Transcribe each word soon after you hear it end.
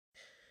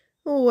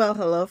Well,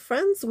 hello,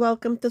 friends.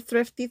 Welcome to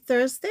Thrifty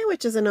Thursday,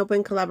 which is an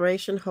open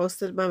collaboration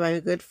hosted by my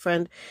good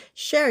friend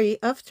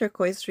Sherry of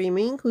Turquoise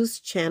Streaming, whose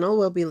channel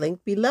will be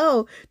linked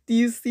below. Do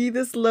you see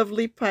this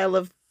lovely pile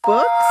of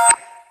books?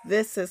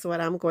 This is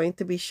what I'm going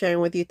to be sharing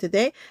with you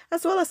today,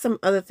 as well as some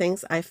other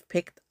things I've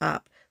picked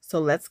up. So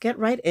let's get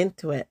right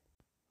into it.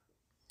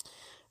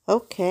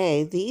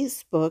 Okay,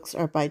 these books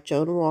are by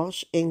Joan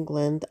Walsh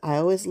England. I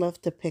always love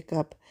to pick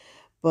up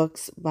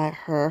books by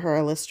her. Her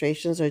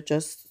illustrations are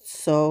just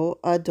so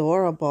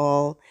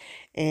adorable.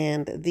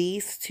 And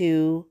these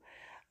two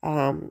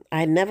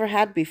I never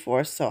had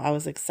before, so I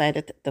was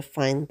excited to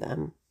find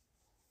them.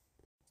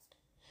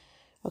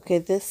 Okay,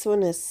 this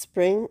one is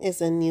Spring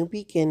is a New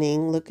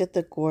Beginning. Look at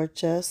the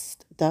gorgeous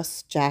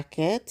dust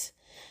jacket.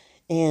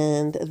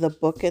 And the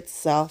book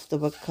itself, the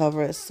book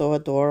cover is so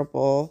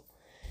adorable.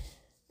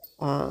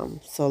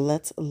 So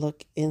let's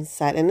look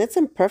inside. And it's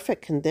in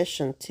perfect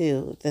condition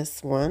too,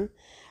 this one.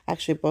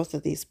 Actually, both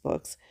of these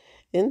books.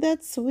 Isn't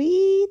that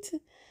sweet?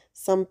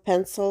 Some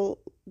pencil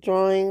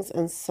drawings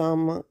and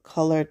some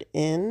colored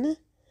in,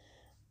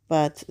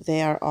 but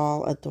they are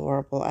all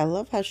adorable. I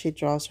love how she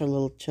draws her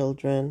little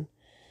children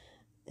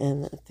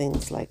and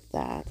things like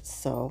that.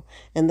 So,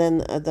 and then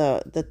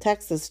the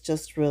text is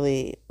just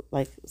really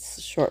like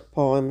short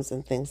poems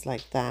and things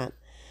like that.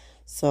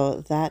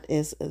 So that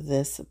is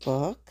this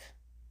book.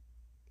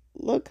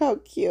 Look how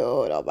cute.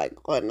 Oh my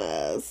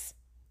goodness.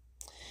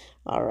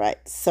 All right.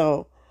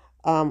 So,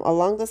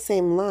 along the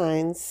same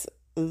lines,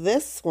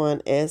 this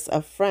one is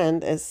a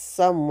friend is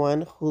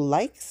someone who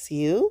likes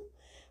you.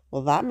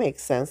 Well, that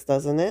makes sense,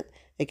 doesn't it?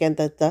 Again,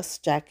 the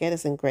dust jacket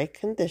is in great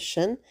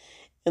condition.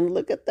 And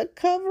look at the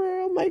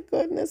cover. Oh my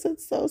goodness,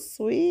 it's so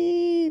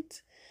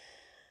sweet.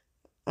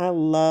 I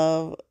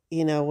love,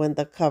 when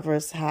the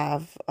covers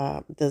have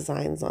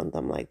designs on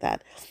them like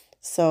that.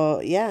 So,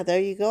 yeah, there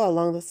you go.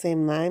 Along the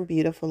same line,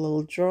 beautiful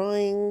little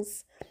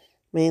drawings,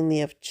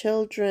 mainly of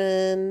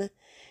children.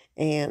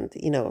 And,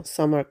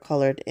 some are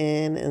colored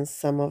in, and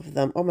some of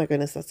them, oh my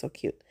goodness, that's so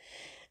cute.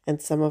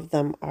 And some of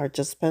them are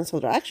just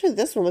penciled. Actually,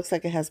 this one looks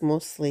like it has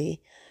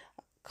mostly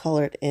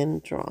colored in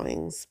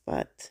drawings,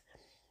 but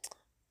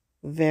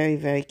very,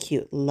 very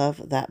cute.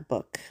 Love that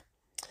book.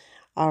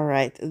 All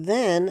right,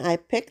 then I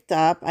picked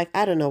up,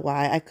 I don't know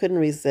why, I couldn't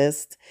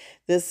resist.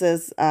 This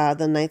is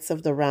The Knights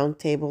of the Round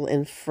Table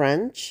in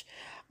French.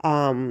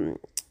 Um,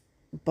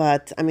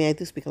 but I mean, I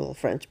do speak a little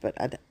French, but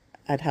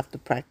I'd have to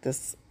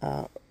practice,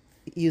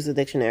 use a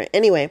dictionary.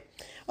 Anyway,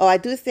 oh, I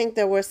do think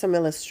there were some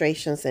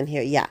illustrations in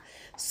here. Yeah.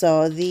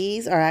 So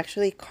these are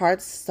actually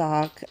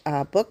cardstock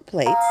book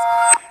plates,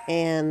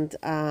 and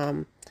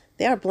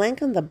they are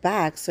blank on the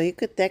back. So you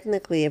could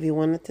technically, if you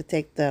wanted to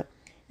take the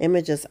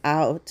images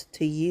out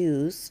to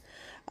use,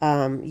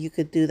 you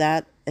could do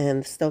that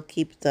and still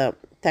keep the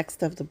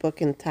text of the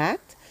book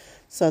intact.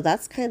 So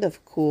that's kind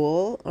of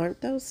cool.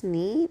 Aren't those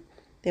neat?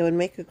 They would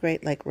make a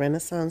great like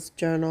Renaissance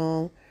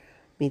journal,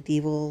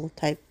 medieval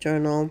type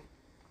journal.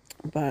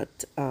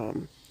 But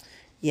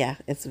yeah,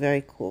 it's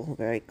very cool,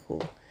 very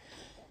cool.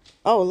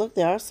 Oh, look,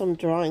 there are some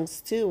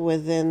drawings too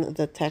within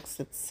the text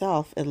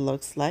itself, it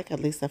looks like.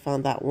 At least I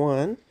found that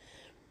one.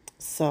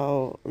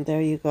 So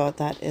there you go.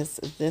 That is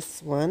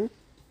this one.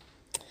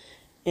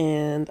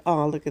 And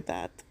oh, look at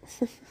that.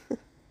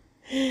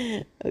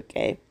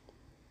 Okay.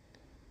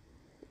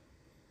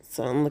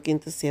 So I'm looking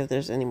to see if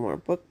there's any more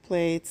book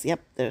plates.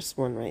 Yep, there's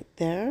one right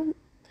there.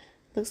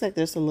 Looks like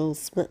there's a little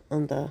split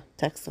on the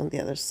text on the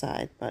other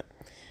side, but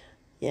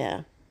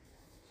yeah.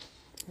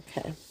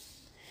 Okay.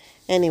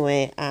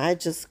 Anyway, I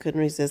just couldn't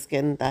resist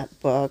getting that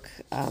book,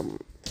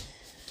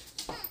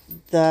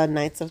 The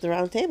Knights of the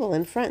Round Table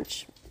in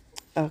French.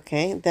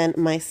 Okay, then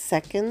my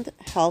second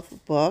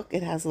health book,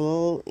 it has a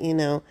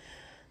little,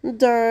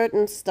 dirt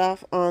and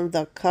stuff on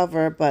the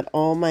cover, but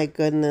oh my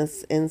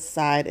goodness,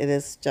 inside it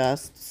is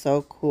just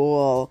so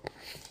cool.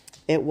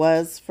 It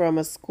was from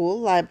a school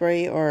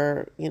library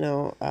or,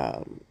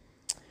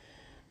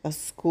 a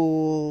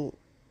school,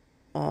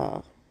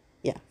 uh,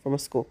 yeah, from a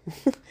school.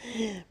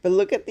 But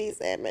look at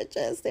these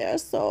images. They are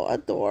so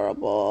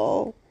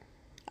adorable.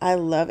 I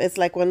love it's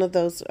like one of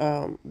those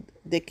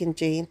Dick and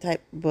Jane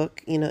type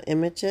book,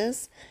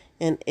 images.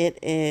 And it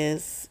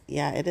is,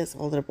 yeah, it is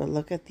older, but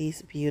look at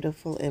these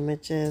beautiful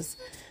images.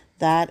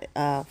 That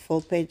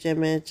full page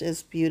image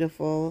is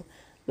beautiful.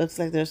 Looks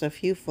like there's a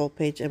few full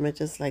page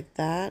images like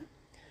that.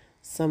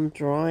 Some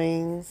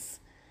drawings.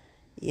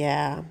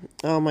 Yeah.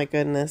 Oh my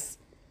goodness.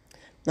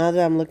 Now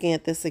that I'm looking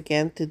at this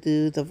again to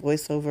do the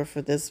voiceover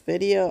for this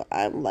video,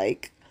 I'm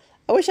like,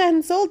 I wish I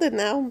hadn't sold it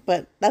now,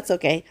 but that's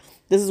okay.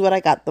 This is what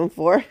I got them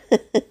for.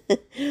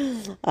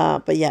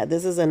 But yeah,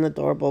 this is an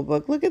adorable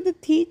book. Look at the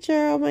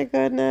teacher. Oh my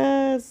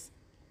goodness.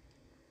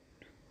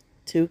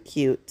 Too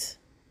cute.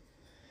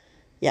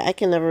 Yeah, I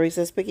can never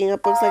resist picking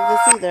up books like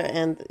this either.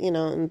 And,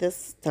 in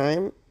this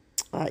time,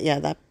 yeah,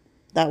 that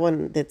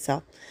one did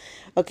sell.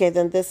 Okay,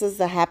 then this is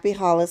the Happy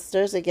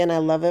Hollisters. Again, I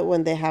love it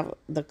when they have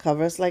the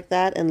covers like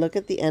that. And look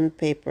at the end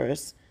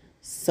papers.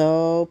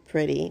 So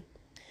pretty.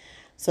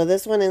 So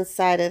this one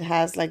inside, it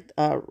has like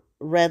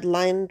red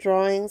line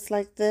drawings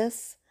like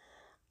this.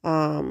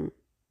 Um,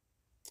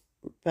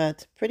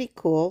 but pretty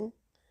cool.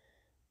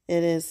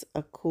 It is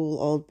a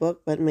cool old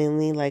book, but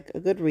mainly like a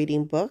good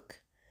reading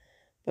book.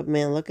 But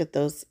man, look at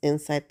those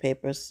inside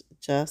papers.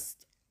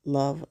 Just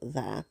love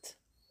that.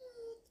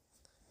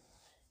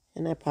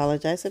 And I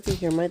apologize if you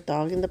hear my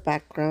dog in the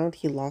background.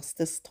 He lost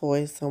his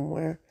toy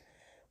somewhere.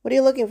 What are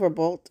you looking for,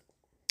 Bolt?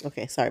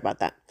 Okay, sorry about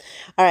that.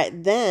 All right,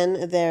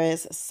 then there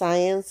is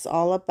Science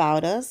All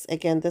About Us.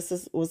 Again,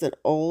 was an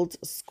old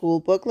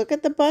school book. Look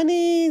at the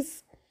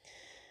bunnies.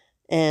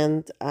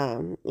 And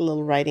a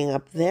little writing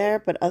up there.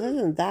 But other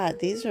than that,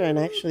 these are in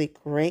actually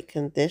great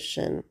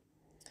condition.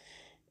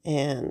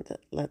 And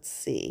let's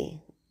see.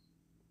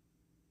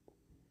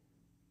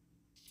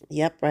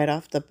 Yep, right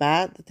off the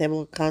bat, the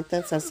table of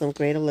contents has some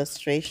great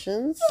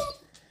illustrations.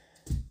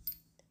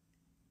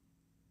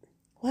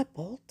 What,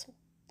 Bolt?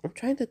 I'm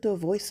trying to do a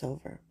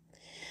voiceover.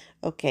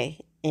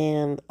 Okay,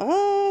 and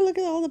oh, look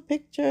at all the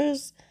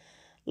pictures.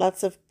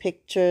 Lots of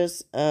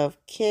pictures of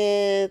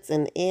kids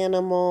and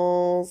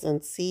animals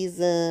and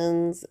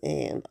seasons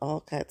and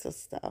all kinds of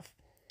stuff.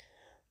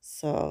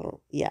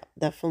 So, yeah,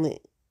 definitely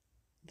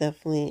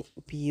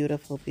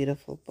beautiful,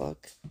 beautiful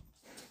book.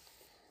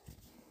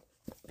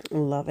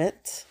 Love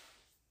it.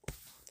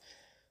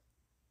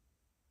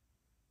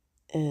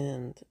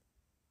 And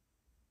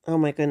oh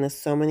my goodness,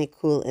 so many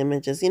cool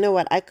images. You know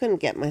what? I couldn't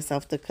get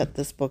myself to cut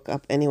this book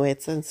up anyway.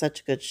 It's in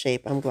such good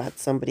shape. I'm glad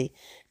somebody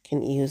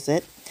can use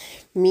it.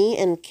 Me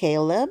and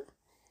Caleb,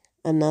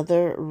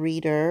 another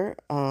reader.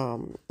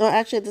 No,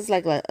 actually, this is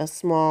like a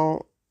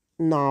small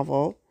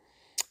novel.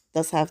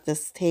 Does have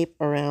this tape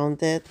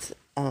around it.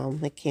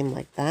 It came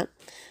like that.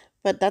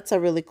 But that's a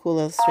really cool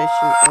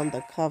illustration on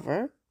the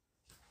cover.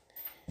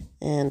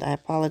 And I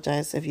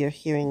apologize if you're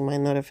hearing my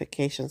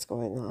notifications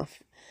going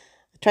off.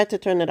 I tried to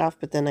turn it off,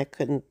 but then I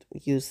couldn't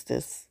use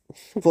this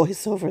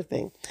voiceover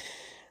thing.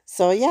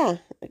 So yeah,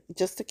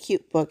 just a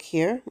cute book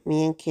here,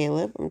 Me and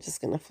Caleb. I'm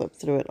just going to flip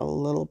through it a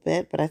little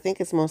bit, but I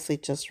think it's mostly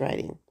just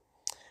writing.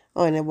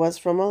 Oh, and it was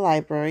from a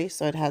library,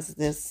 so it has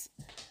this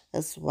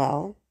as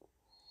well.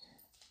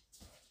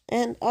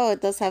 And oh,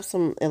 it does have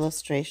some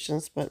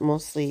illustrations, but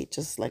mostly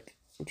just like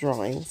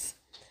drawings.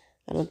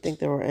 I don't think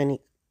there were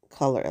any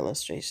color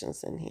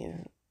illustrations in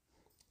here.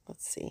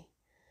 Let's see.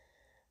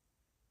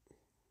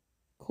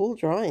 Cool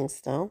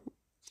drawings though.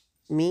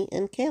 Me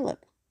and Caleb.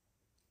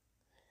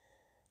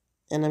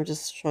 And I'm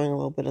just showing a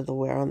little bit of the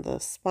wear on the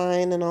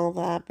spine and all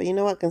that. But you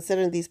know what?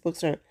 Considering these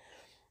books are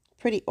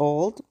pretty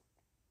old,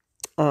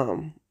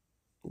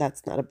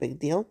 that's not a big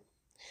deal.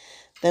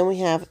 Then we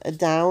have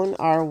Down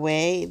Our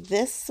Way.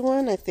 This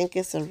one I think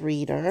is a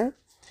reader,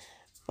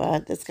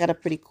 but it's got a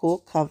pretty cool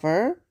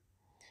cover.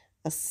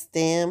 A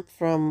stamp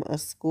from a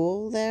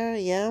school there,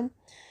 yeah.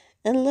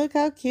 And look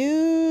how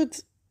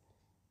cute.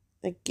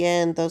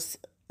 Again, those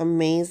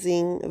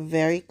amazing,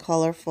 very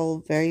colorful,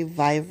 very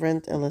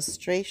vibrant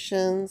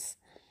illustrations.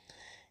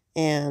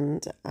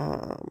 And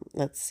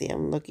let's see,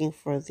 I'm looking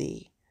for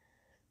the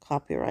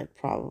copyright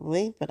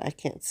probably, but I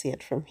can't see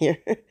it from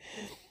here.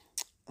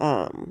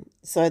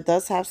 So it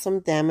does have some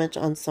damage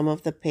on some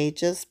of the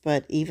pages,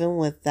 but even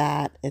with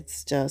that,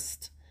 it's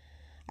just,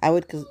 I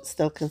would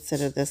still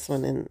consider this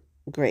one in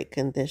great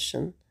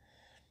condition.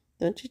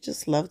 Don't you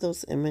just love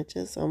those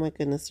images? Oh my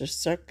goodness, there's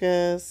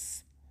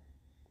circus,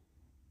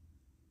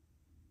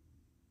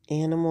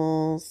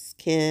 animals,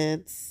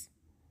 kids.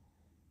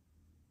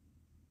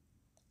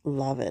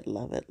 Love it,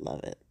 love it,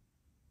 love it.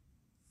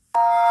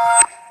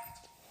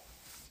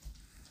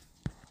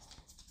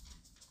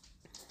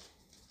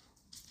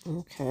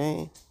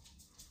 Okay.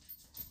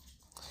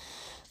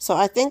 So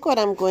I think what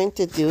I'm going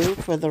to do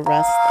for the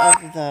rest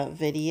of the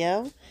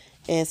video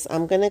is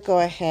I'm going to go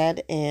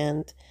ahead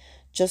and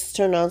just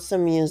turn on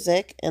some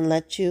music and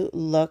let you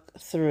look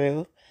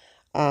through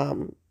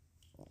the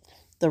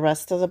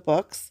rest of the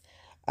books.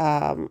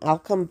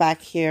 I'll come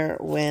back here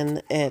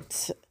when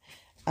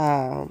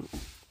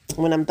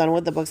when I'm done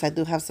with the books. I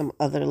do have some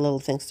other little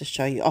things to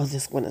show you. Oh,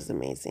 this one is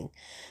amazing.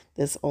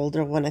 This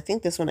older one, I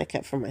think this one I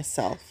kept for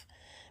myself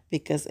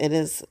because it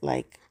is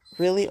like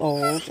really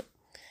old.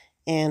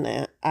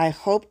 And I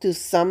hope to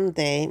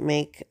someday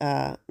make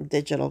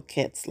digital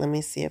kits. Let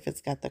me see if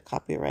it's got the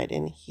copyright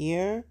in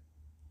here.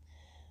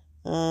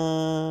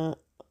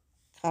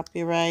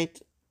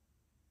 Copyright.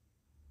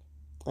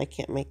 I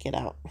can't make it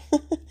out.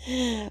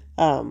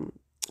 All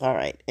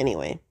right.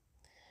 Anyway.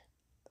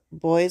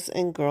 Boys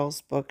and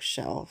Girls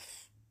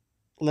Bookshelf.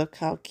 Look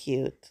how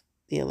cute.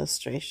 The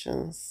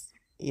illustrations.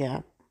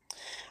 Yeah.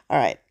 All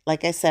right.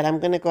 Like I said, I'm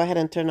going to go ahead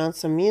and turn on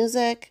some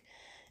music.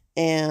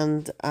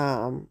 And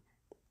go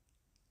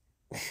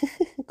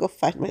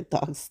find my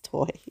dog's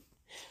toy.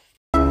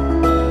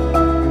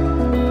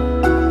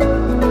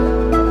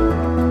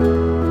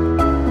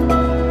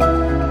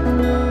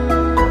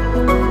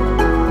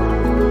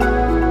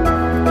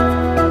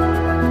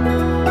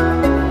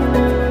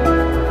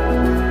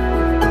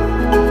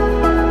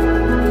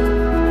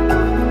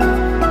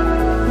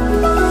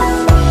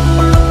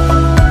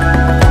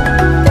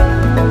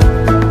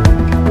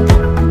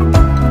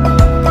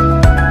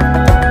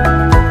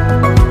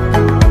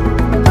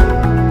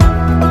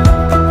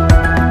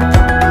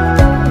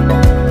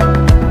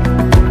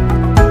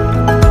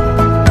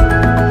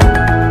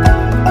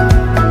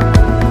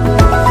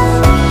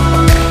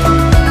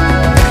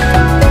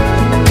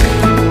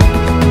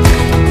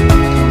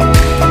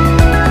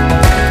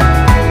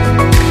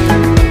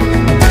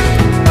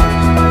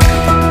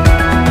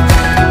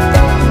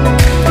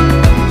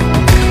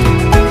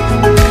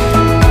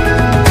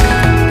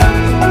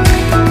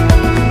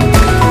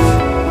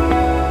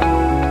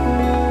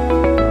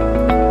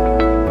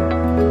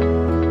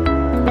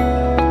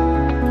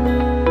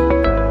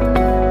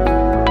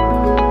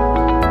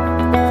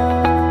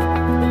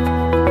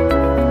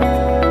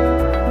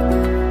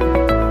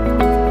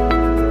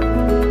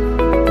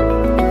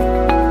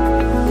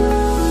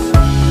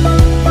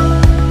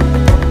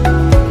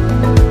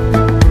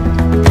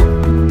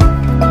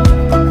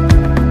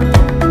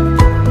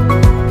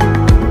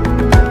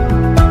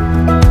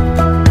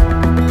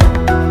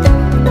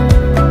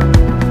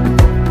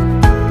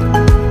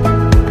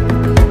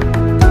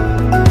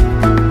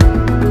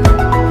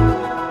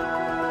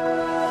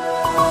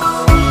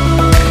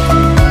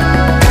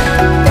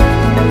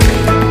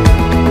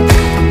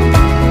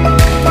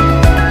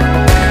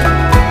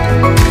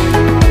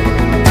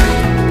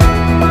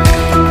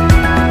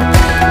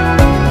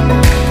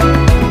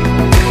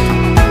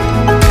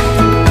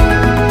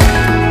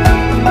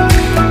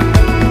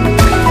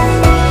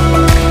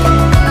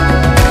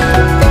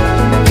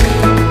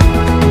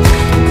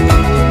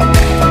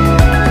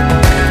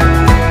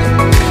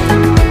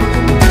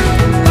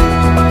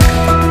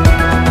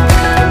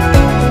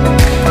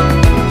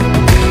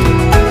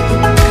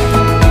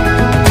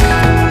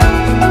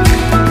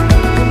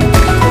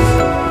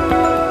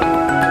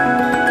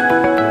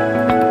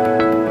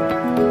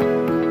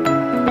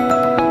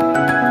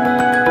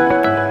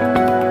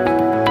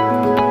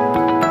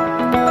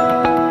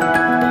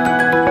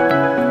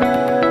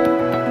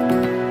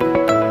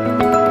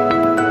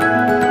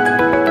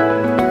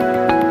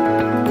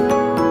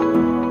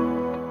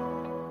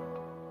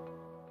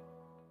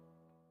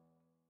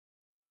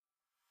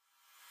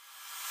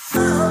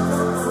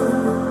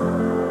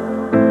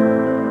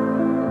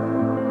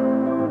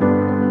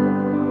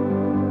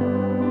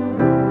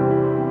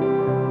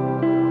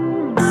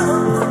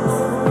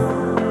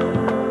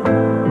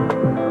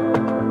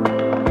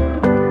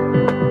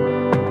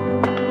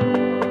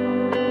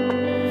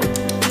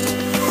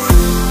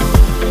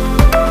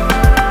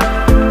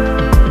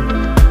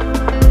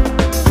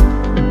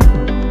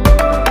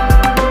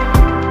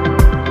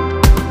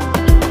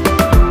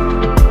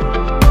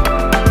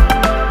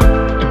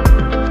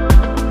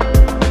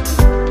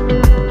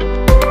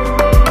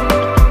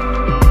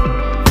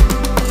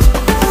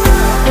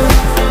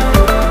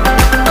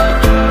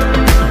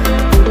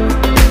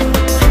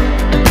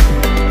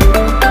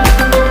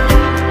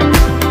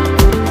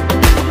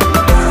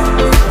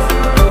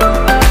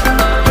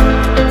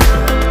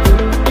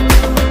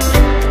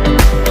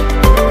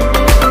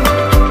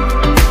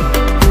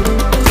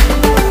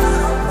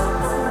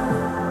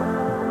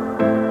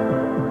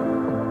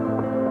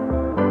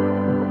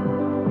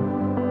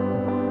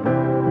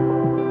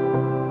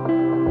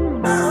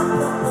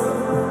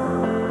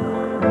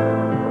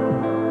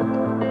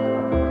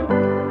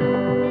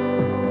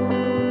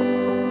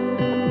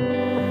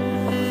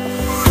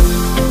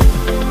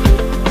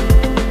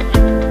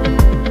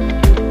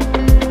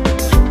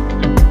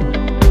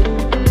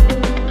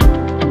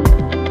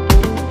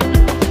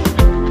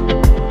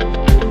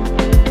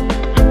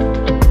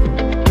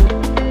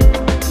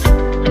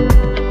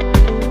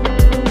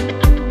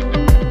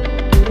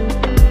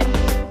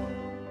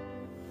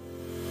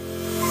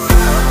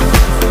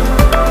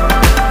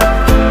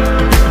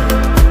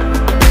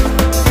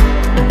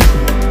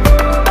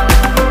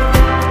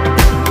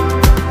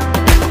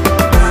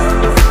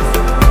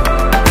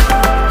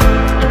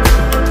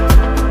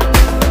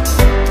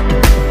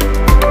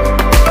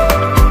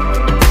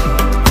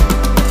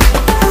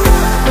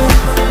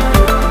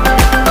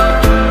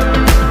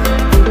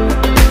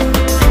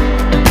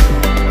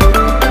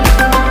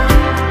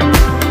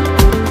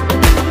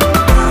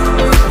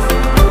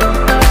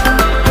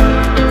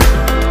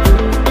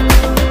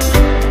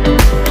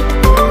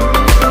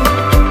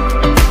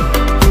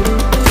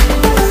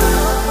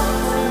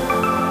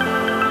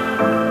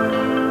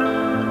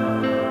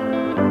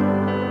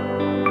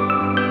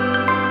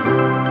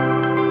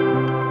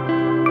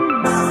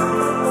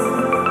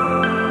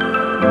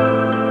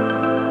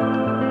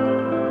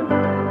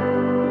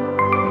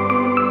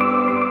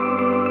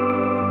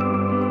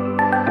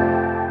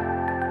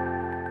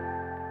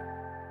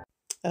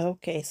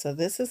 Okay, so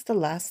this is the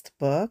last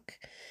book,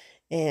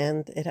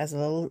 and it has a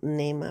little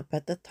name up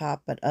at the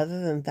top, but other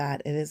than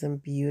that, it is in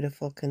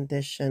beautiful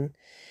condition.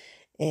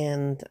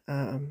 And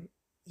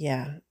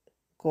yeah,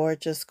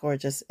 gorgeous,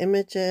 gorgeous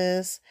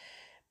images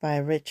by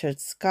Richard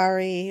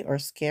Scarry or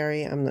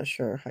Scary. I'm not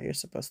sure how you're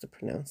supposed to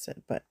pronounce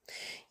it, but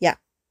yeah,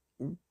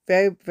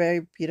 very,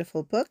 very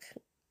beautiful book.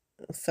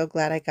 I'm so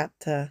glad I got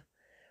to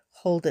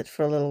hold it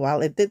for a little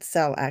while. It did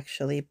sell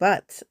actually,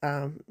 but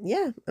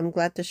yeah, I'm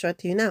glad to show it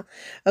to you now.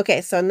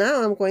 Okay, so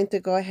now I'm going to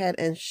go ahead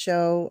and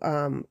show,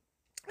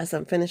 as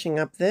I'm finishing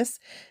up this,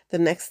 the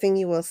next thing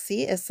you will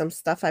see is some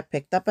stuff I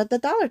picked up at the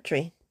Dollar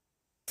Tree.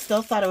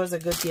 Still thought it was a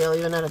good deal,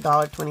 even at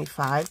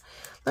 $1.25.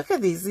 Look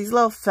at these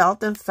little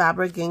felt and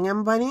fabric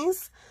gingham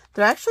bunnies.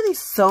 They're actually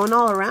sewn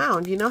all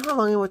around. You know how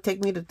long it would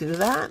take me to do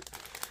that?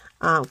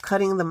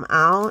 Cutting them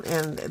out,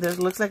 and there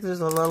looks like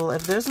there's a little,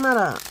 if there's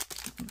not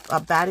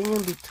a batting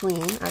in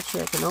between,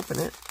 actually I can open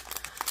it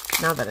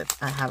now that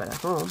I have it at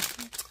home.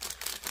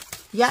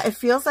 Yeah, it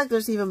feels like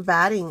there's even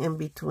batting in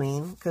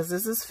between, because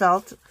this is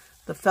felt.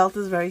 The felt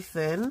is very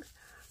thin.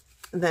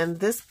 And then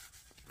this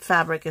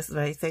fabric is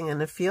very thin,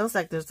 and it feels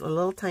like there's a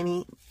little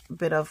tiny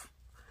bit of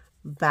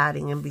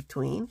batting in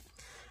between,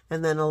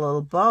 and then a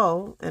little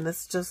bow, and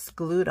it's just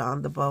glued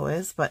on, the bow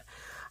is. But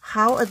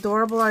how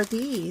adorable are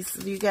these?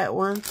 You get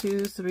 1,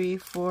 2, 3,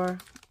 4,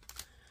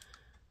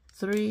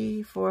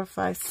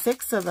 5,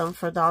 6 of them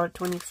for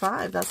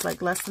 $1.25. That's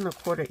like less than a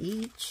quarter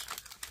each,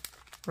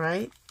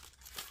 right?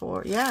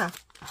 Yeah.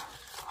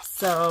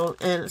 So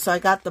I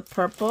got the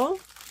purple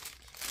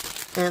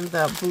and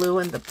the blue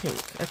and the pink.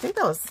 I think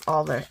that was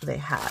all they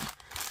had.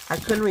 I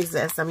couldn't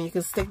resist. I mean, you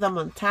can stick them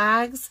on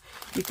tags.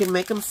 You can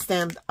make them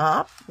stand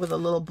up with a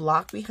little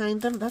block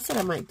behind them. That's what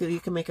I might do. You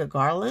can make a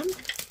garland.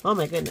 Oh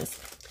my goodness.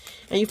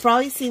 And you've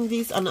probably seen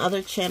these on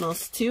other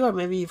channels too, or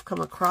maybe you've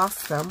come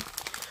across them.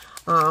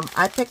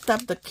 I picked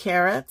up the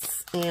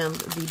carrots and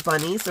the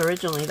bunnies.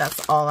 Originally,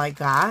 that's all I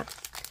got.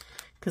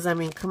 Because, I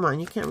mean, come on,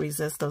 you can't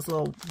resist those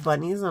little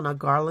bunnies on a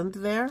garland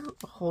there.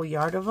 A whole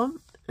yard of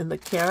them. And the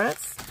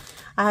carrots.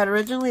 I had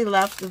originally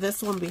left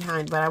this one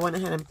behind, but I went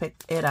ahead and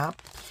picked it up.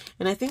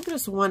 And I think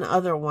there's one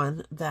other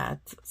one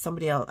that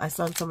I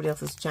saw on somebody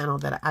else's channel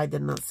that I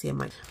did not see in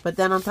mine. But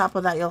then on top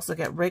of that, you also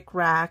get Rick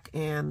Rack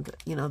and,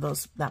 you know,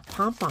 that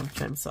pom-pom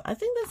trim. So I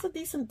think that's a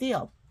decent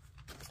deal.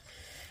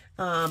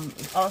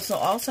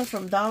 Also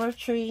from Dollar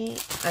Tree,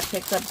 I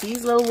picked up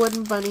these little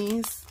wooden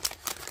bunnies.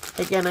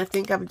 Again, I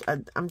think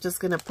I'm just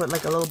going to put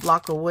like a little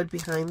block of wood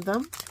behind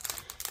them.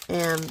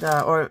 And,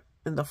 or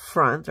in the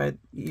front, right?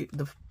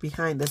 The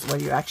behind is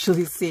what you're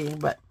actually seeing,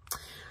 but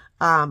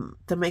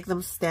to make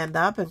them stand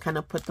up and kind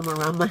of put them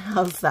around my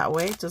house that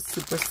way. Just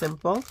super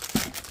simple.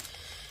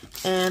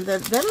 And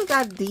then I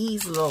got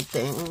these little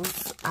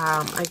things.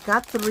 I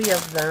got 3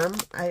 of them.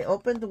 I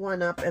opened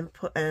one up and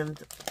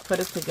put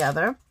it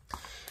together.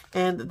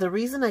 And the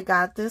reason I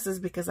got this is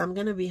because I'm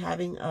going to be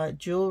having a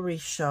jewelry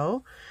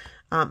show,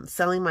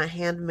 selling my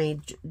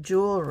handmade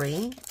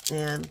jewelry.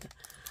 And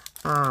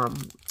I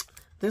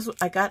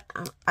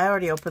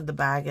already opened the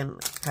bag and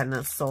kind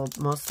of sold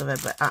most of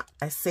it, but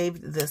I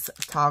saved this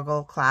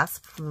toggle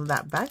clasp from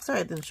that bag. Sorry,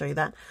 I didn't show you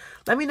that.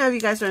 Let me know if you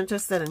guys are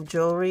interested in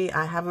jewelry.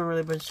 I haven't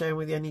really been sharing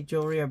with you any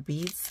jewelry or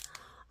beads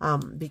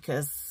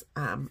because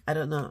I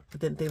don't know. I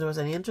didn't think there was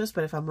any interest,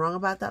 but if I'm wrong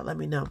about that, let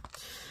me know.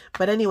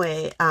 But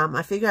anyway,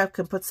 I figure I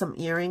could put some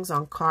earrings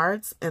on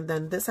cards, and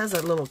then this has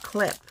a little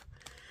clip,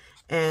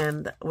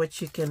 and which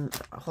you can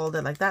hold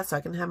it like that, so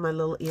I can have my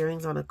little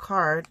earrings on a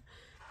card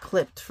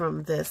clipped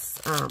from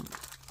this,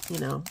 you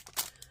know,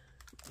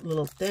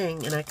 little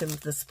thing, and I can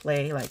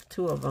display like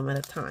 2 of them at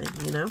a time,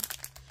 you know.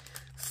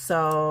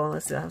 So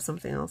let's see, I have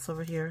something else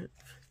over here.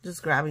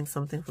 Just grabbing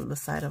something from the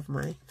side of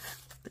my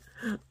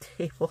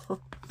table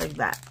like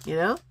that, you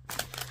know.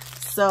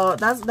 So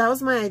that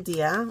was my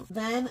idea.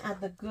 Then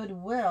at the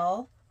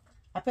Goodwill,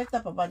 I picked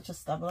up a bunch of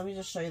stuff. Let me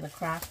just show you the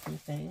crafting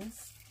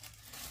things.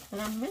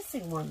 And I'm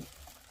missing one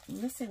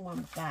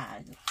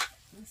bag.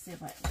 Let me see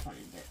if I can find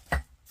it.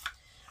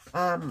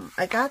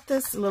 I got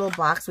this little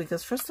box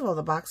because, first of all,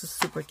 the box is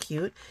super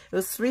cute. It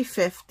was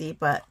 $3.50,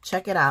 but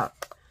check it out.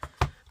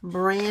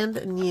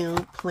 Brand new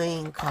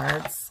playing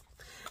cards.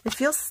 It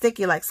feels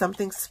sticky, like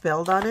something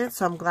spilled on it,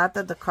 so I'm glad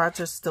that the cards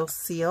are still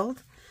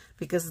sealed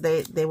because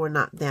they were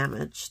not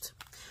damaged.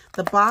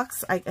 The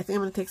box, I think I'm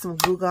going to take some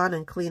Glue Gun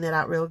and clean it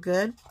out real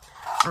good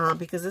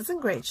because it's in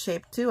great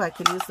shape too. I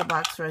could use the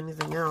box for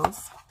anything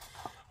else.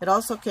 It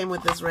also came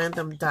with this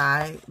random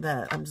die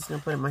that I'm just going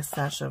to put in my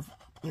stash of,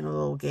 you know,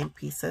 little game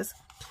pieces.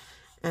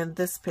 And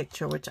this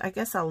picture, which I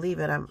guess I'll leave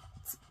it.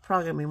 It's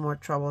probably going to be more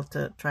trouble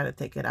to try to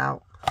take it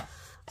out.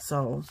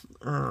 So,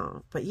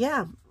 but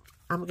yeah,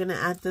 I'm going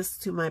to add this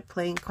to my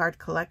playing card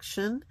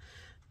collection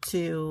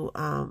to,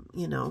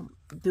 you know,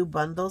 do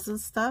bundles and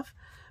stuff.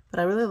 But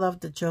I really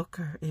love the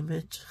Joker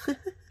image.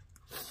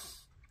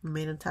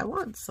 Made in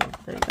Taiwan. So,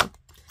 there you go.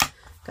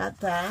 Got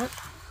that.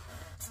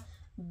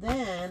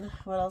 Then,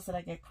 what else did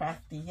I get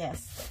crafty?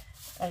 Yes,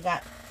 I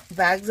got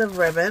bags of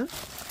ribbon.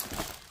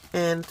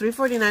 And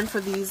 $3.49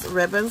 for these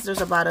ribbons. There's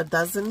about a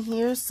dozen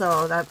here,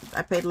 so that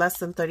I paid less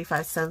than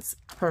 35 cents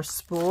per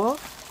spool.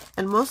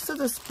 And most of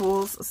the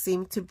spools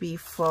seem to be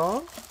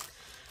full.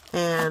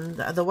 And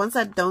the ones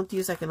I don't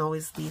use, I can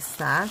always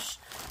de-stash.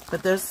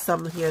 But there's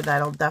some here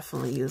that I'll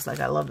definitely use. Like,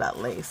 I love that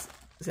lace.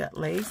 Is that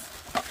lace?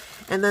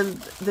 And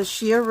then the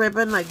sheer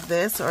ribbon like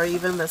this, or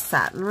even the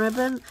satin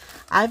ribbon,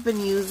 I've been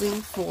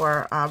using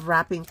for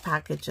wrapping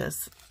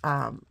packages.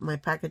 My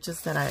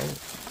packages that I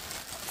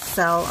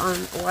sell on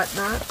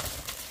whatnot.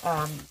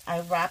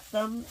 I wrap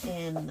them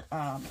in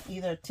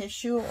either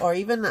tissue or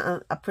even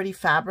a pretty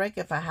fabric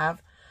if I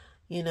have,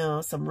 you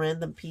know, some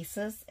random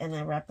pieces, and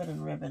I wrap it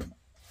in ribbon.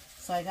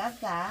 So I got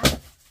that.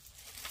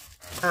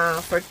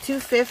 For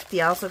 $2.50,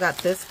 I also got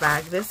this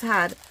bag. This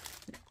had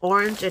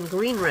orange and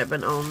green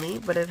ribbon only,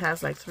 but it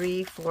has like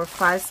 3, 4,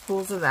 5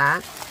 spools of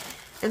that.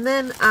 And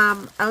then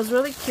I was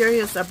really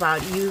curious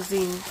about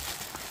using,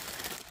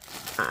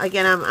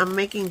 again, I'm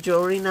making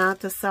jewelry now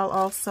to sell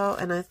also,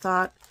 and I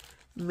thought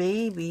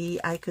maybe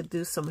I could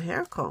do some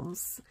hair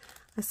combs.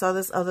 I saw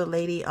this other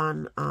lady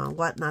on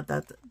whatnot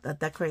that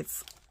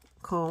decorates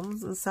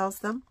combs and sells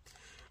them,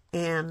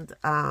 and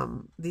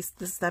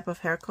this type of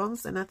hair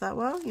combs, and I thought,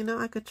 well, you know,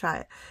 I could try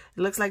it.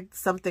 It looks like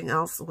something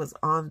else was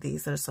on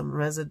these. There's some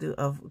residue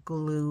of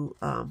glue,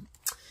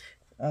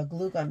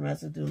 glue gun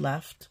residue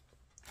left,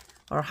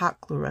 or hot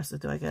glue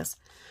residue, I guess.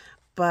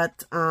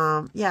 But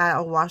yeah,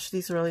 I'll wash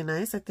these really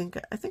nice. I think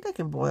I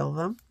can boil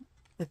them.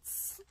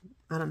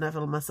 I don't know if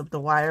it'll mess up the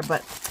wire,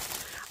 but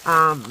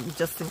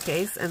just in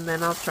case. And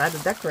then I'll try to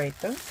decorate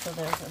them. So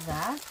there's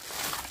that.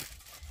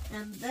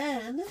 And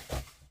then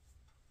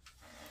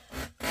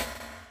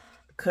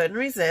couldn't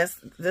resist.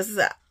 This is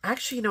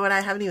actually, you know what?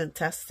 I haven't even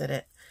tested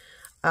it.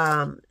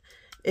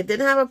 It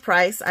didn't have a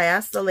price. I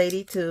asked the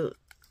lady to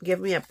give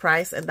me a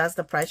price, and that's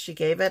the price she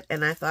gave it.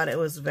 And I thought it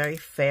was very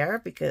fair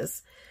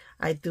because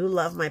I do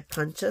love my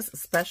punches,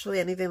 especially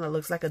anything that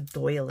looks like a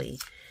doily.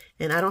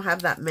 And I don't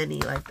have that many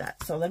like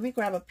that. So let me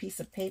grab a piece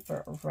of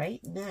paper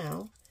right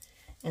now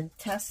and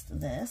test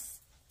this.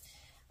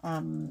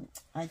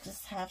 I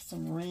just have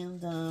some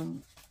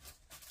random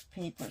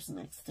papers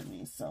next to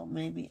me, so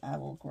maybe I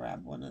will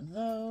grab one of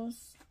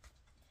those.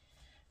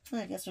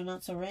 I guess they're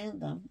not so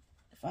random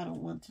if I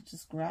don't want to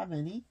just grab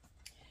any.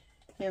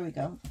 Here we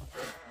go.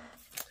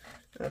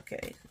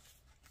 Okay,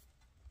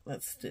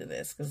 let's do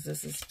this because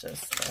this is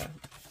just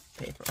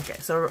paper. Okay,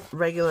 so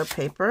regular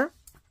paper.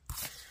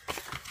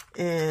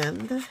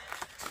 And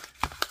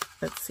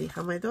let's see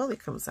how my dolly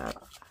comes out.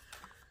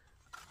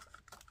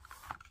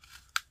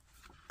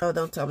 Oh,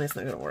 don't tell me it's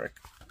not going to work.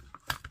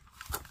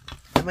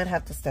 I might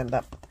have to stand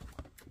up.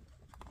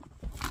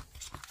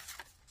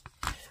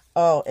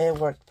 Oh, it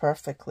worked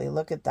perfectly.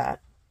 Look at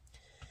that.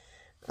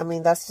 I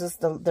mean, that's just,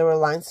 there were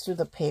lines through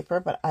the paper,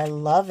 but I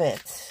love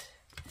it.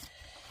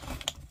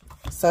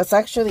 So it's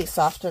actually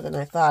softer than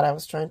I thought. I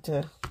was trying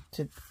to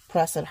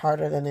press it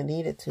harder than it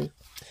needed to.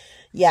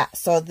 Yeah,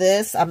 so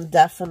this I'm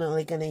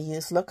definitely going to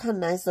use. Look how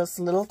nice those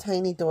little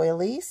tiny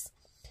doilies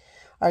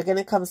are going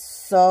to come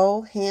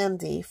so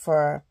handy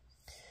for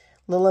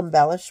little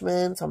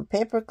embellishments on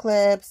paper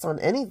clips, on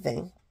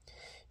anything.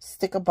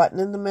 Stick a button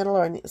in the middle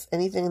or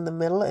anything in the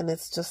middle, and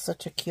it's just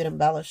such a cute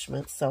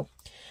embellishment. So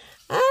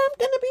I'm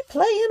going to be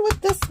playing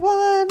with this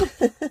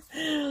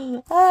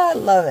one. I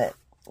love it.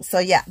 So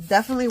yeah,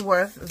 definitely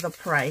worth the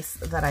price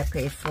that I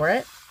paid for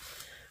it.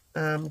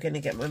 I'm going to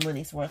get my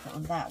money's worth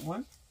on that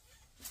one.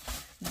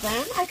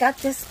 Then I got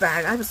this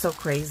bag. I was so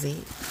crazy.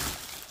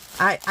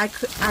 I'll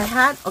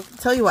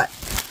tell you what,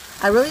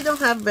 I really don't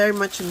have very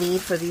much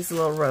need for these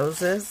little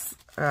roses.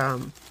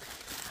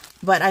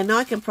 But I know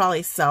I can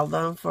probably sell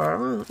them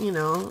for, you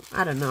know,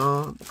 I don't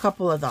know, a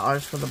couple of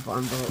dollars for the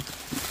bundle.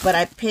 But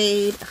I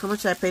paid, how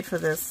much did I pay for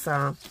this?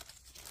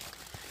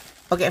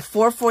 Okay,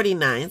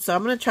 $4.49. So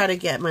I'm going to try to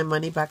get my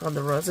money back on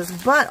the roses.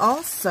 But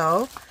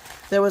also,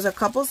 there was a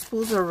couple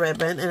spools of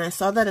ribbon, and I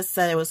saw that it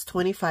said it was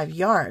 25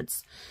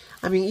 yards.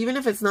 I mean, even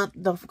if it's not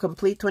the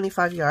complete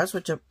 25 yards,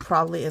 which it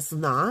probably is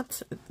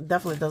not, it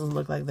definitely doesn't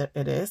look like that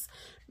it is.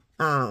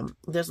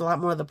 There's a lot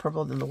more of the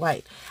purple than the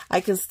white. I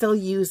can still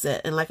use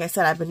it. And like I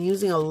said, I've been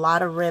using a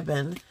lot of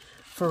ribbon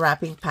for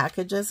wrapping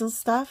packages and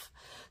stuff.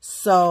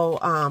 So,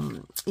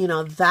 you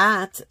know,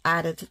 that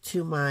added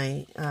to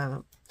my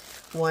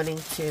wanting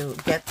to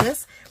get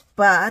this.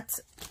 But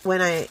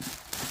when I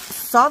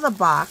saw the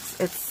box,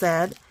 it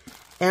said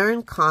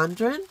Erin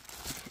Condren.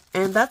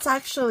 And that's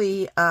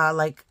actually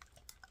like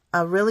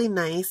a really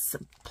nice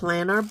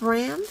planner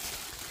brand.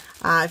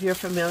 If you're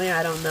familiar,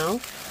 I don't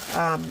know.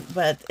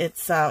 But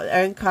it's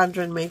Erin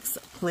Condren makes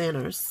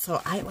planners.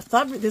 So I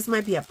thought this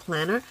might be a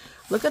planner.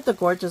 Look at the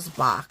gorgeous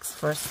box,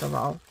 first of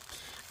all.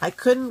 I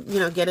couldn't, you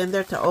know, get in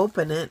there to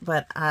open it,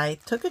 but I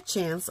took a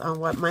chance on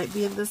what might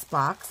be in this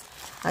box.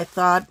 I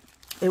thought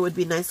it would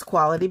be nice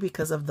quality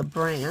because of the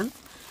brand.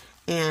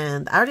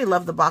 And I already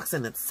love the box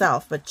in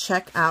itself, but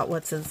check out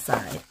what's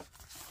inside.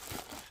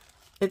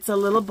 It's a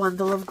little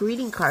bundle of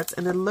greeting cards,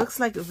 and it looks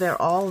like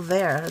they're all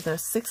there.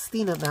 There's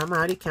 16 of them. I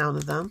already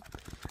counted them.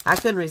 I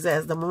couldn't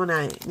resist. The moment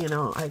I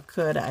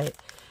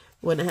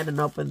went ahead and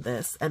opened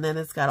this. And then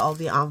it's got all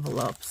the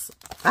envelopes.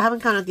 I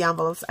haven't counted the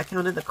envelopes. I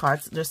counted the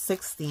cards. There's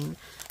 16.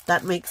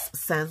 That makes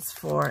sense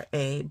for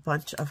a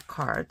bunch of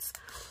cards.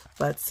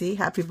 But see,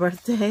 happy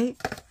birthday.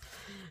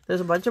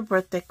 There's a bunch of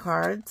birthday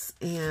cards.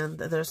 And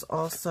there's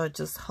also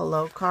just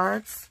hello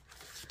cards.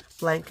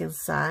 Blank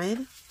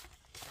inside.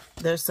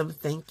 There's some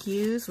thank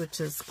yous,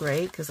 which is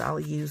great because I'll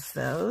use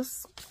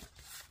those.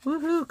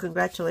 Woohoo!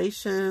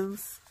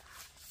 Congratulations.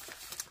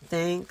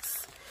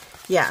 Thanks.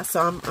 Yeah,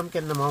 so I'm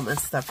getting them all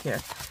messed up here.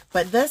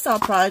 But this I'll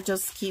probably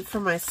just keep for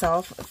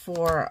myself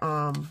for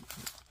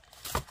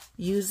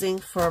using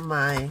for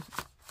my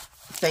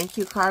thank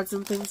you cards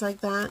and things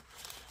like that.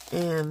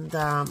 And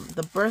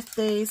the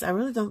birthdays, I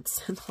really don't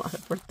send a lot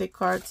of birthday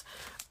cards.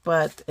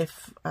 But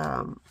if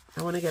I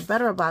want to get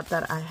better about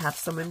that, I have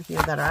some in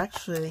here that are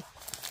actually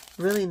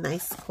really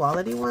nice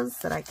quality ones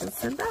that I can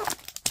send out.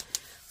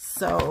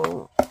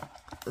 So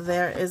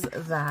there is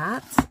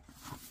that.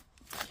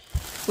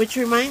 Which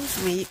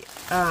reminds me,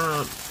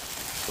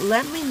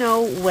 let me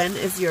know when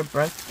is your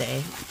birthday.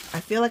 I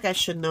feel like I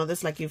should know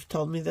this, like you've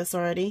told me this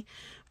already,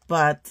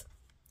 but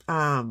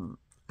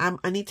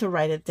I need to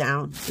write it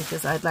down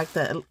because I'd like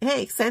to,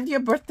 hey, send your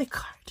birthday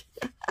card.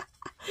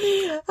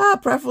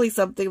 Preferably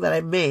something that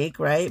I make,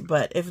 right?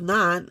 But if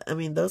not, I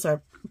mean, those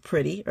are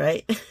pretty,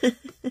 right?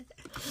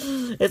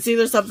 It's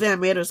either something I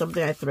made or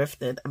something I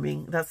thrifted. I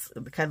mean, that's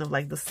kind of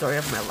like the story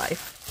of my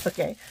life.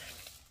 Okay.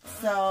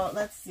 So,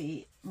 let's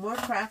see. More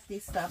crafty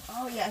stuff.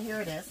 Oh, yeah, here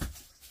it is.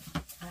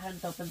 I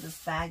hadn't opened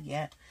this bag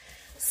yet.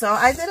 So,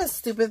 I did a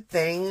stupid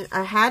thing.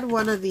 I had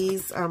one of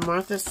these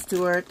Martha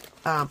Stewart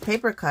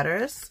paper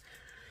cutters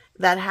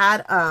that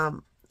had,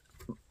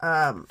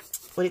 what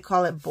do you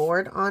call it,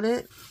 board on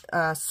it?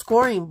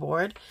 Scoring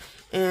board.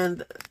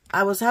 And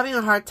I was having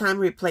a hard time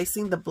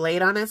replacing the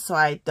blade on it, so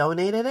I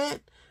donated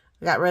it.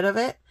 I got rid of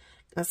it.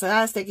 I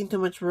said, it's taking too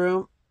much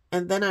room.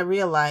 And then I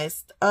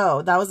realized,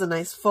 oh, that was a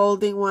nice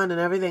folding one and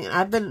everything. And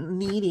I've been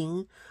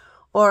needing,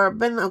 or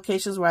been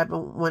occasions where I've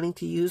been wanting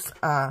to use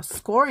a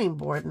scoring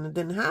board and I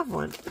didn't have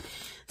one.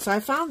 So I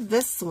found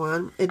this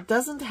one. It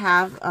doesn't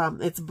have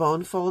its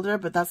bone folder,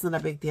 but that's not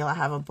a big deal. I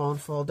have a bone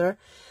folder.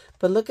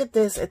 But look at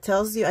this. It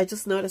tells you, I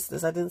just noticed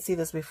this. I didn't see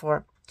this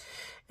before.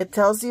 It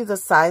tells you the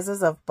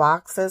sizes of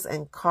boxes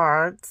and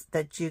cards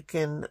that you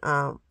can,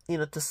 you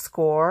know, to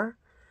score,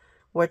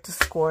 where to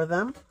score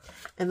them.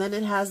 And then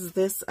it has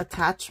this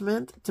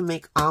attachment to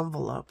make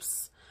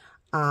envelopes.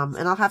 And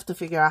I'll have to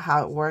figure out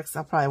how it works.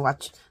 I'll probably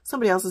watch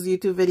somebody else's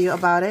YouTube video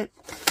about it.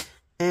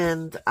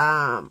 And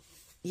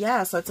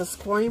yeah, so it's a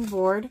scoring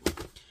board.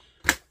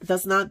 It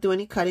does not do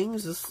any cutting.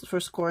 It's just for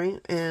scoring.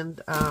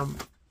 And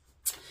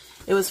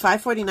it was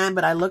 $5.49,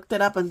 but I looked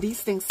it up and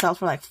these things sell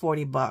for like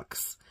 40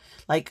 bucks.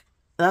 Like,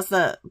 that's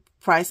the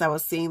price I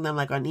was seeing them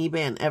like on eBay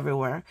and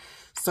everywhere.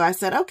 So I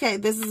said, okay,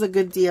 this is a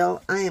good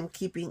deal. I am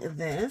keeping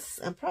this.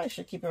 I probably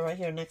should keep it right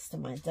here next to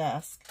my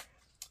desk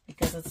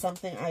because it's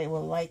something I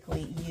will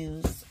likely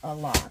use a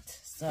lot.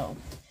 So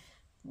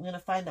I'm going to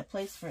find a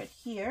place for it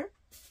here.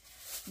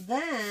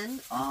 Then,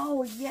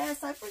 oh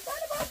yes, I forgot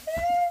about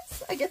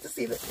this. I get to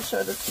see this,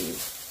 show this to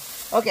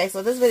you. Okay,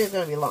 so this video is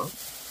going to be long.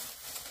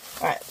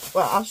 All right,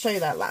 well, I'll show you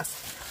that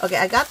last. Okay,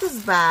 I got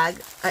this bag.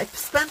 I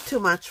spent too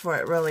much for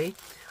it, really.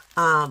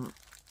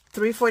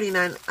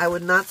 $3.49 I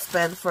would not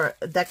spend for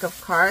a deck of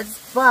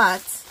cards,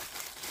 but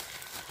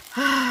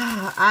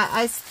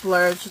I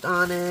splurged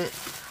on it.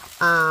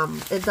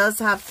 It does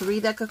have 3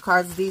 deck of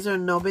cards. These are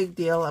no big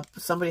deal.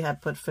 Somebody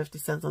had put 50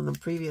 cents on them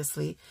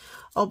previously.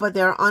 Oh, but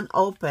they're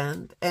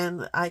unopened,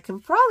 and I can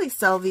probably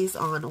sell these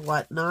on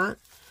Whatnot,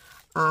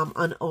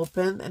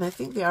 unopened, and I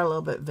think they are a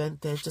little bit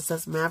vintage. It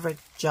says Maverick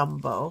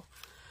Jumbo.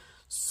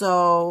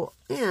 So,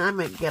 yeah, I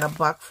might get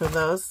 $1 for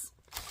those.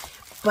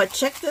 But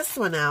check this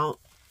one out.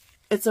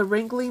 It's a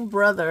Ringling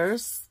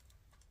Brothers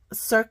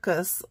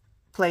Circus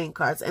playing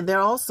cards. And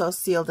they're also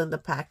sealed in the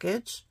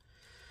package.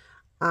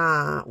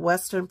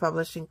 Western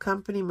Publishing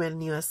Company, made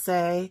in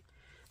USA.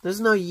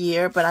 There's no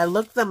year, but I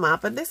looked them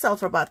up. And they sell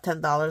for about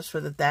 $10 for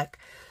the deck.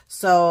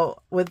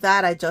 So with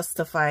that, I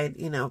justified,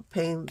 you know,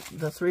 paying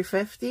the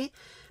 $3.50.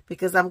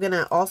 Because I'm going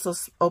to also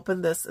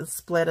open this and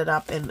split it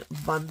up in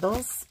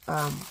bundles.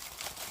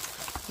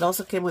 It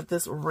also came with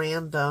this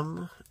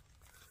random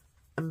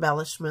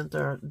embellishment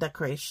or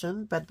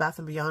decoration. Bed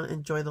Bath & Beyond,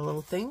 enjoy the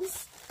little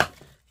things.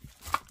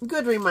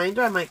 Good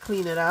reminder. I might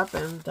clean it up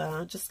and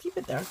just keep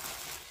it there.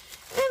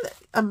 And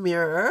a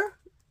mirror,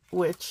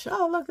 which,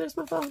 oh, look, there's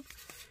my phone.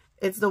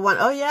 It's the one,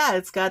 oh yeah,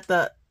 it's got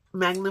the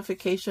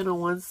magnification on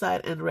one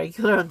side and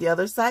regular on the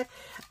other side.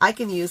 I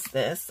can use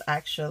this,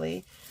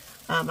 actually.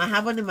 I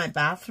have one in my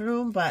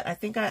bathroom, but I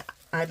think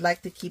I'd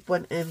like to keep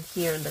one in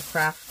here in the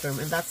craft room,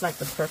 and that's like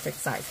the perfect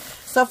size.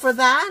 So for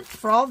that,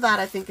 for all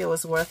that, I think it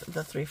was worth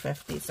the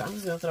 $3.50. So I'm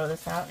just going to throw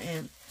this out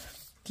and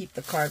keep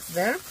the cards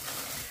there.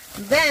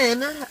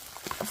 Then,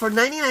 for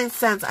 99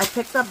 cents, I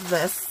picked up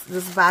this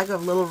bag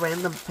of little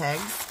random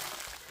pegs.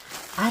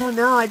 I don't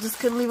know, I just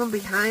couldn't leave them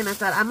behind. I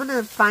thought, I'm going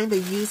to find a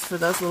use for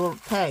those little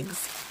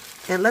pegs.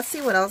 And let's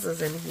see what else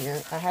is in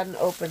here. I hadn't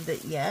opened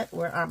it yet.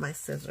 Where are my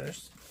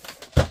scissors?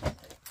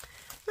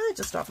 I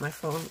just dropped my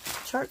phone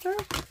charger?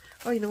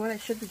 Oh, you know what? I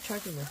should be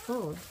charging my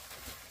phone.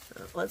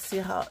 Let's see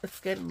how it's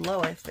getting low,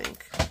 I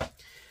think.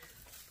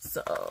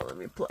 So let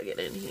me plug it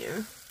in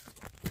here.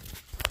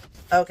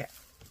 Okay.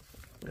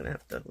 I'm going to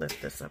have to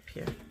lift this up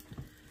here.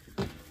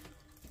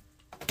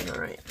 All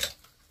right.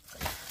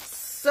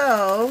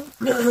 So,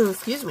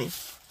 excuse me.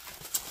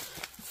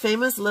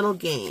 Famous little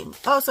game.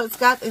 Oh, so it's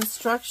got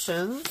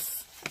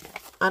instructions.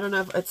 I don't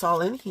know if it's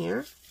all in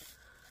here.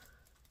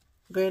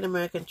 Great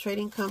American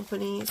Trading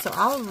Company. So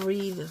I'll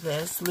read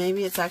this.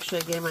 Maybe it's actually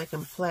a game I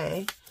can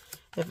play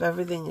if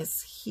everything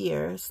is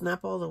here.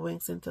 Snap all the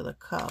wings into the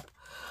cup.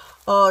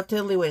 Oh,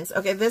 tiddlywinks.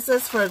 Okay, this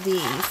is for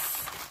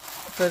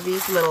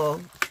these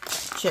little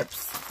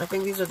chips. I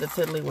think these are the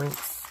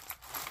tiddlywinks.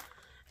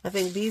 I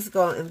think these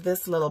go in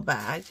this little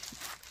bag.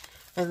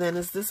 And then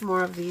is this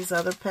more of these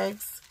other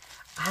pegs?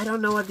 I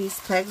don't know what these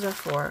pegs are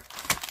for,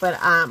 but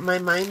my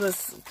mind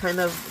was kind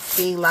of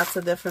seeing lots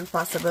of different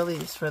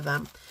possibilities for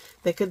them.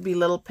 They could be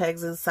little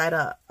pegs inside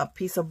a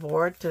piece of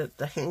board to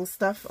hang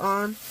stuff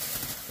on.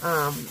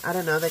 I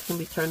don't know, they can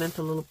be turned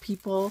into little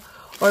people.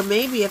 Or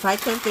maybe if I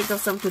can't think of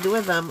something to do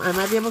with them, I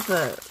might be able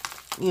to,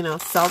 you know,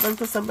 sell them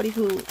to somebody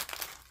who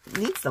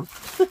needs them.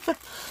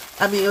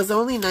 I mean, it was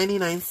only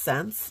 99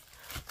 cents.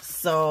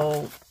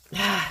 So,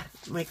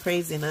 my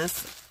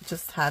craziness,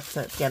 just had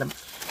to get them.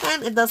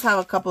 And it does have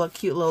a couple of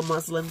cute little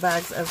muslin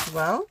bags as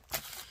well,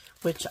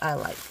 which I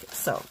like.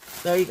 So,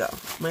 there you go,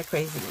 my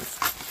craziness.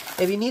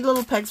 If you need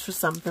little pegs for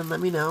something, let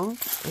me know,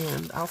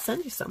 and I'll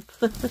send you some.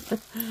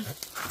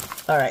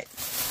 All right.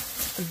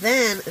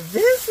 Then,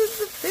 this is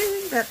the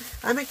thing that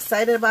I'm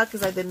excited about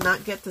because I did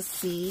not get to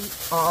see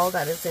all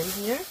that is in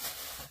here.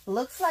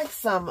 Looks like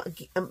some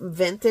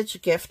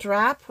vintage gift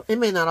wrap. It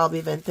may not all be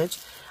vintage.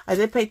 I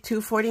did pay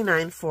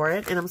 $2.49 for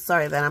it, and I'm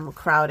sorry that I'm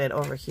crowded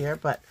over here,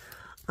 but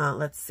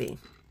let's see.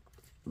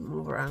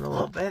 Move around a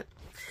little bit.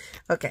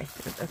 Okay,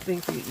 I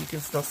think you can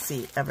still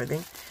see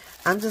everything.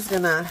 I'm just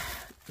going to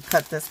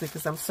cut this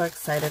because I'm so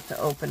excited to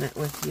open it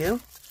with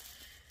you.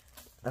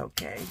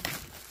 Okay.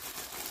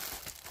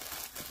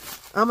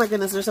 Oh my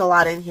goodness, there's a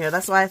lot in here.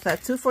 That's why I thought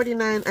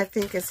 $2.49 I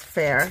think is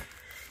fair.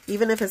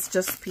 Even if it's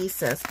just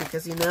pieces,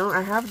 because, you know,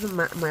 I have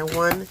my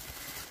one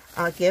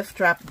gift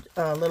wrap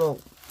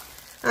little,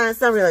 it's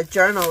not really a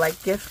journal, like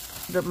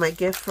my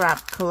gift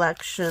wrap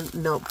collection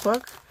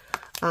notebook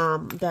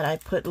that I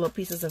put little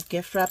pieces of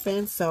gift wrap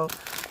in. So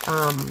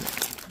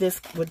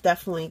this would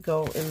definitely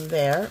go in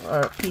there,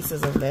 or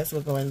pieces of this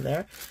would go in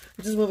there.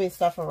 I'm just moving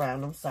stuff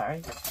around, I'm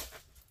sorry.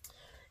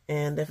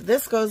 And if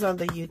this goes on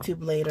the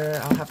YouTube later,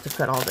 I'll have to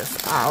cut all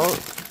this out.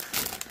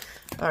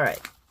 All right,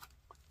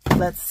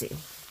 let's see.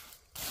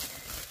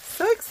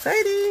 So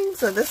exciting.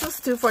 So this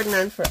was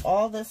 $2.49 for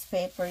all this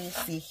paper you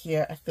see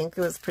here. I think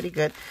it was pretty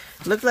good.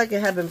 It looked like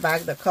it had been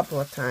bagged a couple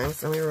of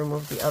times. Let me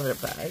remove the other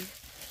bag.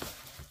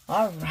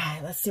 All right,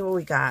 let's see what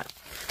we got.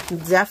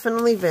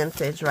 Definitely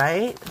vintage,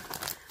 right?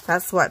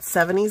 That's what,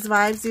 70s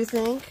vibes, you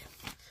think?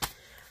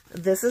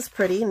 This is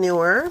pretty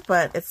newer,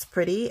 but it's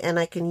pretty, and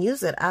I can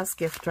use it as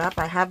gift wrap.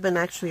 I have been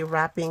actually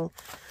wrapping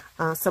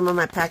some of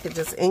my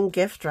packages in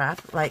gift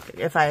wrap. Like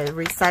if I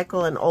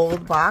recycle an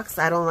old box,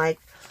 I don't like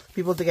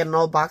people to get an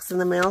old box in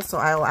the mail, so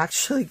I will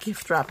actually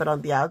gift wrap it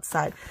on the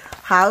outside.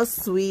 How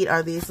sweet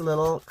are these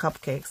little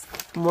cupcakes?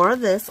 More of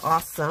this,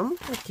 awesome.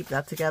 I'll keep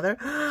that together.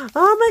 Oh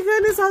my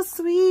goodness, how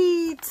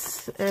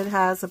sweet! It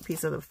has a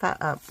piece of the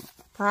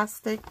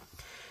plastic.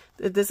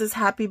 This is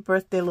Happy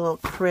Birthday Little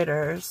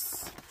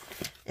Critters,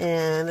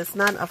 and it's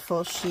not a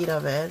full sheet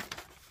of it.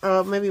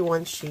 Oh, maybe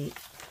one sheet.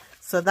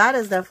 So that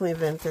is definitely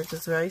vintage.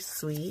 It's very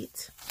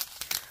sweet.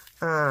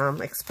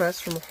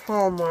 Express from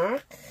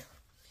Hallmark.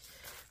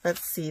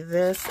 Let's see,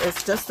 this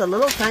is just a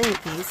little tiny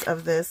piece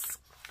of this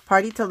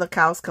Party Till the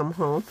Cows Come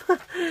Home.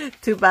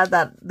 Too bad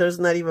that there's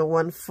not even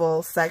one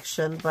full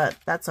section, but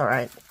that's all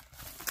right.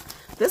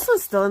 This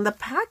was still in the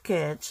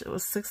package. It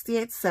was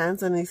 68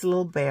 cents, and these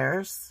little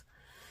bears.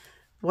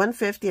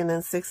 150 and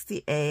then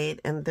 68,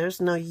 and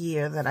there's no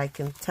year that I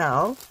can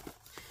tell,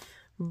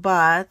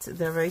 but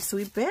they're very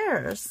sweet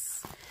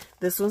bears.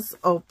 This one's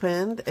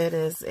opened. It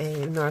is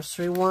a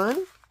nursery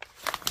one.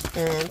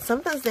 And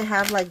sometimes they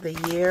have like the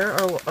year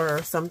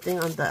or something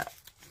on the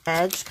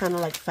edge, kind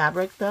of like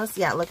fabric does.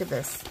 Yeah, look at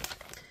this.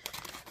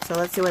 So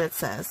let's see what it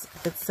says.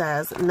 It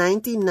says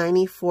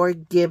 1994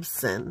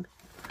 Gibson.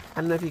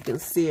 I don't know if you can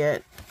see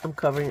it. I'm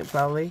covering it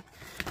probably.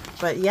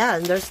 But yeah,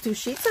 and there's 2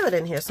 sheets of it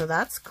in here, so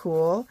that's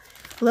cool.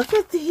 Look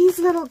at these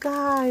little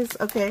guys.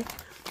 Okay,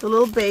 the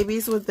little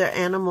babies with their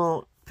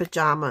animal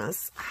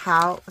pajamas.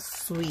 How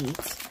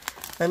sweet.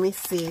 Let me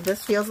see.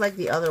 This feels like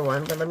the other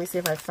one, but let me see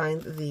if I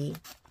find the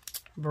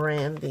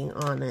branding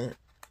on it.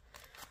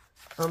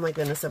 Oh my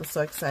goodness, I'm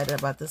so excited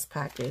about this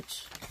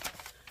package.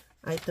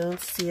 I don't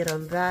see it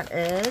on that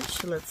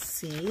edge. Let's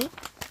see.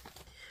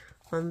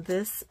 On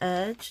this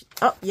edge.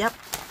 Oh, yep.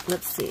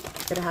 Let's see.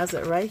 It has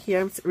it right here.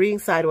 I'm reading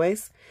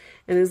sideways.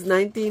 And it's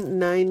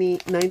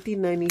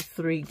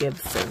 1993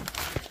 Gibson.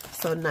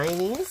 So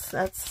 90s.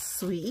 That's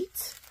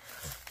sweet.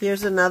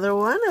 Here's another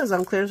one. It was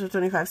on clearance for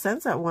 25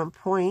 cents at one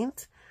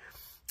point.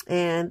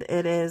 And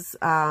it is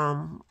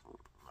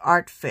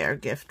art fair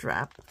gift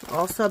wrap.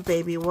 Also a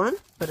baby one,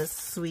 but it's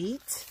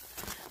sweet.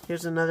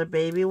 Here's another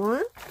baby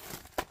one.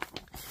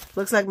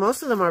 Looks like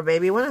most of them are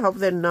baby one. I hope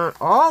they're not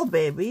all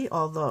baby,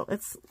 although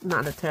it's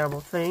not a terrible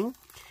thing.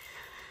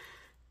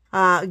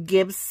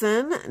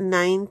 Gibson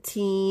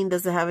 19.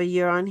 Does it have a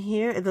year on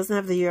here? It doesn't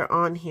have the year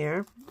on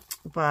here,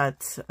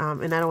 but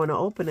and I don't want to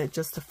open it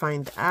just to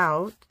find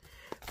out,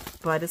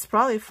 but it's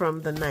probably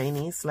from the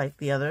 90s like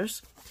the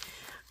others.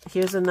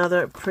 Here's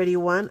another pretty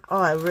one.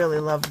 Oh, I really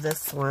love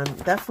this one.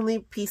 Definitely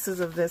pieces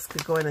of this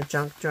could go in a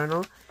junk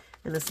journal.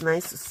 And it's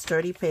nice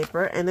sturdy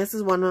paper. And this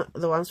is one of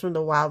the ones from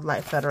the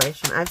Wildlife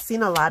Federation. I've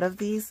seen a lot of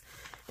these,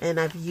 and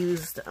I've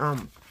used a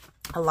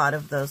lot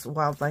of those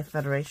Wildlife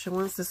Federation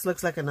ones. This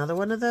looks like another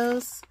one of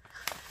those.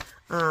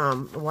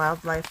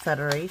 Wildlife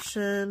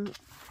Federation.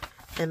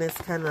 And it's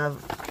kind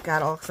of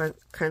got all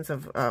kinds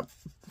of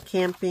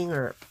camping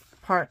or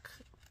park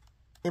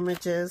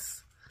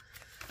images.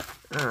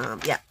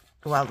 Yeah,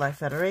 Wildlife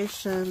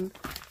Federation.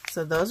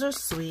 So those are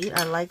sweet.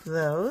 I like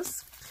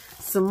those.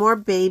 Some more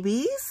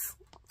babies.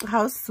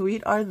 How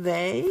sweet are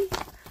they?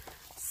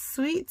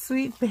 Sweet,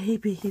 sweet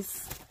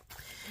babies.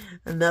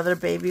 Another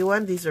baby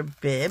one. These are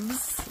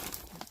bibs.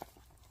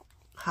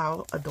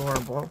 How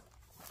adorable.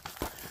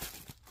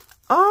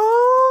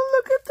 Oh,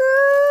 look at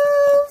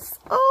this.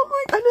 Oh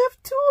my, and I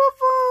have 2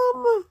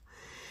 of them.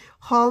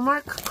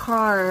 Hallmark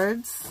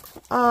cards.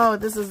 Oh,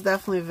 this is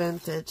definitely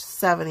vintage.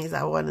 70s,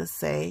 I want to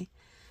say.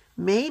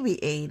 Maybe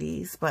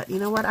 80s. But you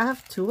know what? I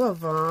have 2 of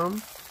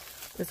them.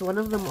 Is one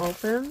of them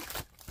open?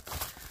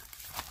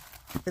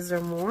 Is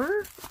there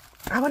more?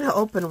 I want to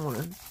open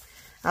one.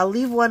 I'll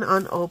leave one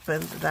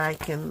unopened that I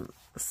can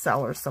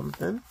sell or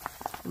something.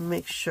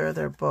 Make sure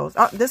they're both...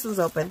 Oh, this one's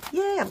open.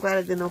 Yay, I'm glad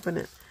I didn't open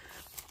it.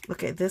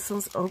 Okay, this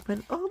one's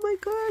open. Oh my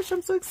gosh,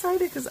 I'm so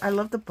excited because I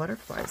love the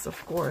butterflies,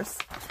 of course.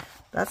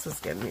 That's what's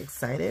getting me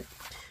excited.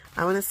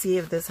 I want to see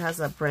if this has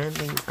a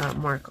branding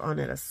mark on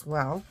it as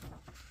well.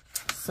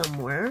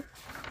 Somewhere.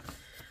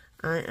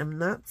 I am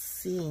not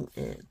seeing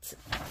it.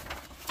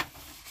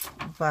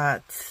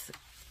 But...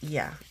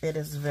 yeah, it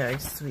is very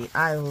sweet.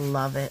 I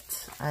love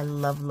it. I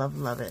love, love,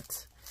 love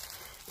it.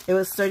 It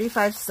was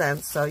 35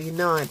 cents, so you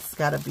know it's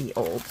got to be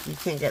old. You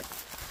can't get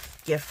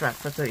gift wrap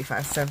for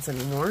 35 cents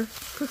anymore.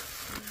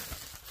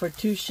 For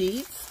 2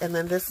 sheets. And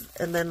then this,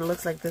 and then it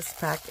looks like this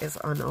pack is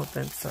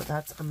unopened, so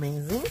that's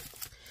amazing.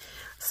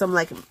 Some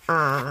like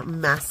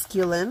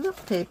masculine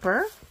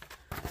paper.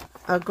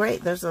 Oh,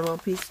 great. There's a little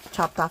piece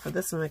chopped off of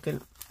this one. I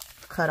can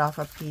cut off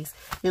a piece.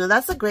 You know,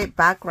 that's a great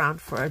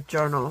background for a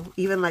journal,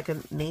 even like a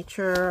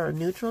nature or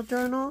neutral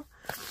journal,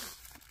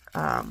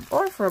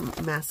 or for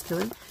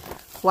masculine.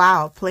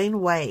 Wow,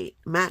 plain white,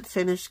 matte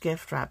finish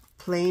gift wrap,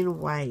 plain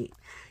white.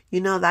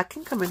 You know, that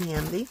can come in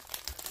handy.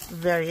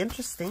 Very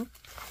interesting.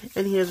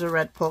 And here's a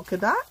red polka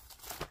dot,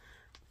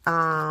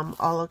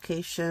 all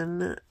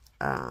occasion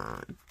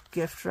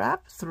gift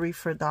wrap, 3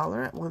 for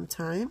 $1 at one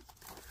time.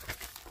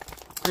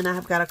 And I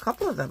have got a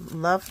couple of them.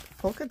 Love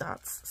polka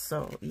dots,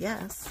 so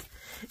yes.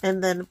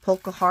 And then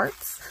polka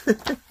hearts.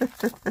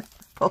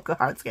 Polka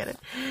hearts, get it.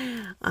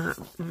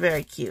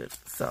 Very cute.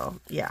 So,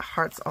 yeah,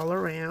 hearts all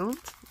around.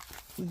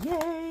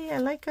 Yay, I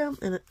like them.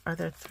 And are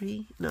there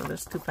 3? No,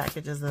 there's 2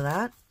 packages of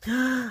that.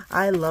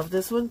 I love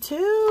this one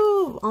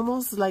too.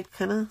 Almost like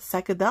kind of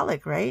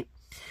psychedelic, right?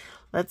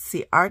 Let's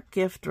see. Art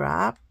gift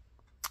wrap.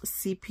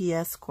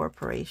 CPS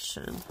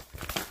Corporation.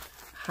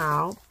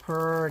 How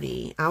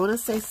pretty. I want to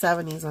say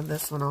 70s on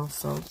this one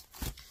also.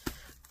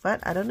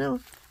 But I don't know.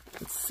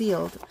 It's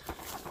sealed.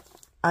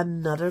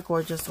 Another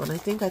gorgeous one. I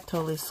think I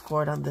totally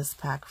scored on this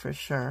pack for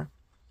sure.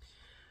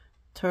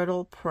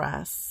 Turtle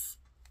Press.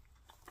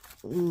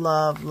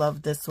 Love,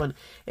 love this one.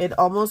 It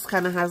almost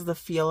kind of has the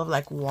feel of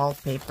like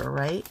wallpaper,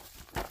 right?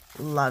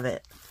 Love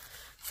it.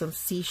 Some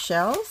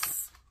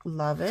seashells.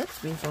 Love it.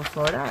 Being from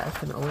Florida, I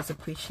can always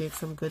appreciate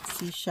some good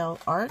seashell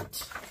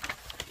art.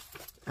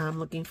 I'm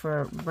looking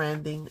for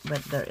branding,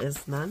 but there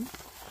is none.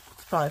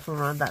 It's probably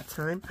from around that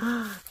time.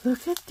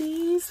 Look at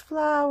these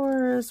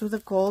flowers with a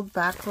gold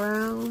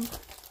background.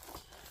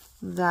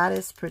 That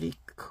is pretty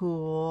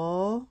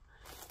cool.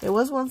 It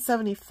was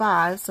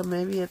 $175, so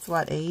maybe it's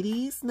what,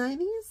 80s,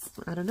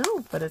 90s? I don't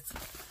know, but it's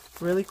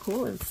really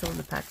cool and still in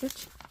the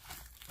package.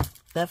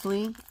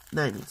 Definitely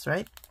 90s,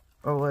 right?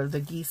 Or were the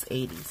geese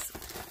 80s?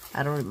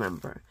 I don't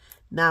remember.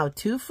 Now,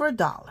 2 for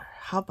 $1.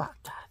 How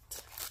about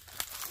that?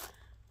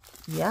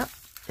 Yep.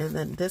 And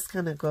then this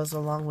kind of goes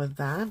along with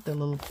that. The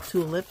little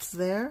tulips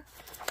there.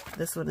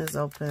 This one is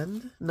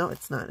opened. No,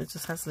 it's not. It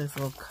just has these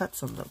little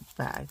cuts on the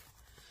bag.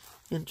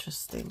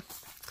 Interesting.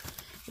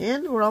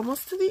 And we're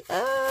almost to the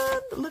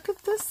end. Look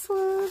at this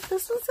one.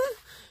 This one's it.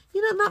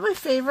 You know, not my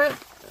favorite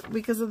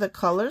because of the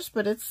colors,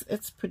 but it's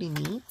pretty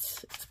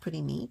neat. It's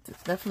pretty neat.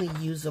 It's definitely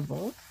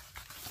usable.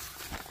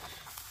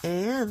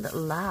 And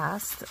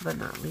last but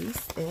not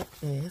least, it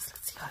is,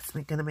 let's see how it's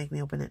going to make me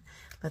open it.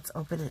 Let's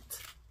open it.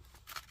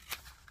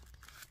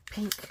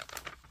 Pink.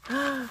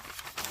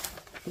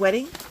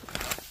 Wedding?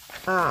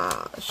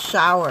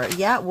 Shower.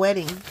 Yeah,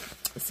 wedding.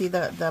 See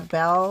the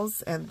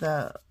bells and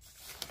the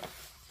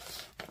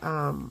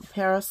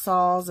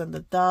parasols and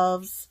the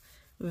doves.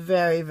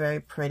 Very, very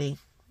pretty.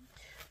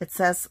 It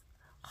says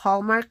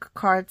Hallmark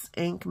Cards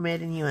Inc.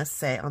 Made in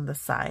USA on the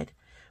side,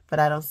 but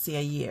I don't see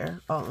a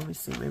year. Oh, let me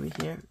see, maybe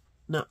here.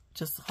 No,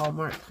 just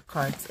Hallmark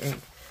Cards Inc.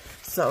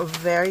 So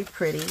very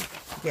pretty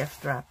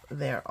gift wrap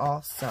there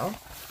also.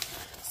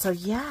 So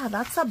yeah,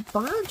 that's a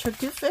bunch. For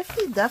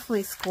 $2.50,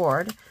 definitely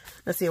scored.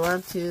 Let's see,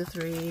 1, 2,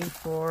 3,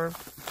 4,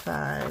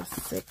 5,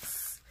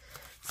 6,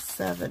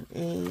 7,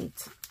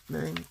 8,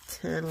 9,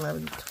 10,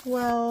 11,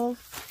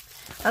 12.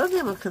 I don't think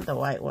I'm going to count the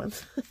white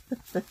ones.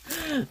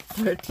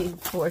 13,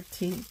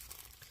 14,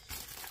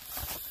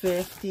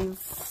 15,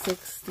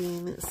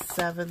 16,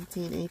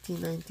 17,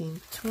 18,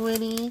 19,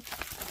 20,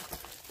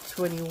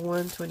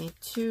 21,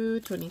 22,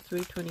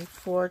 23,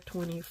 24,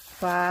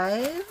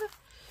 25,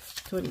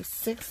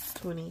 26,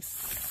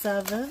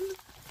 27,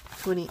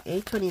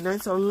 28, 29.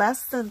 So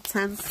less than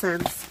 10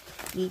 cents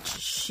each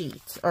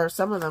sheet, or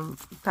some of them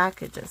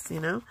packages, you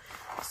know.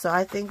 So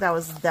I think that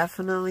was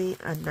definitely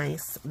a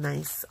nice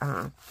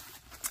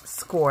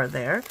score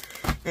there.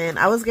 And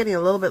I was getting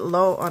a little bit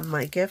low on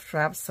my gift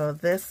wrap, so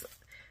this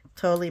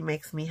totally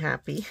makes me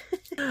happy.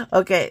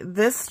 Okay,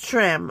 this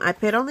trim, I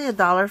paid only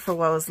 $1 for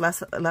what was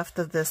left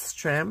of this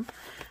trim.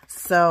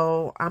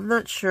 So I'm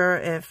not sure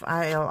if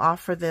I'll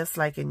offer this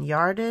like in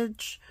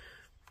yardage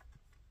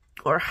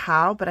or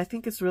how, but I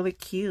think it's really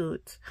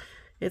cute.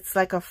 It's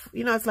like a,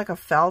 you know, it's like a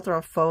felt or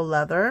a faux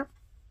leather,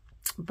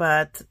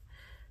 but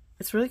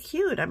it's really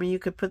cute. I mean, you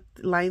could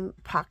line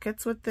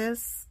pockets with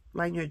this,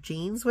 line your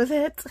jeans with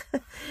it.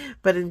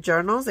 But in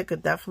journals, it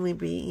could definitely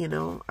be, you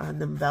know,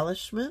 an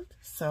embellishment.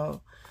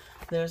 So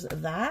there's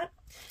that.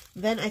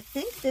 Then I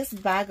think this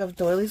bag of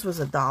doilies was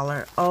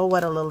 $1. Oh,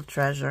 what a little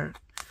treasure.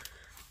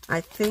 I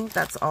think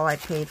that's all I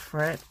paid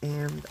for it.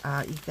 And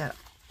you get,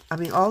 I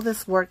mean, all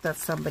this work that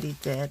somebody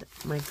did.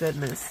 My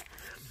goodness.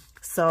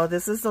 So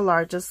this is the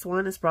largest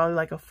one. It's probably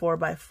like a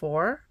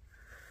 4x4.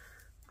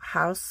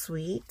 How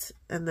sweet.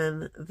 And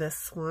then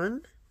this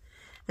one.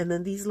 And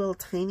then these little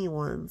tiny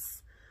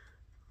ones.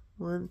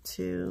 1,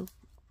 2,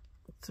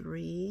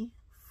 3,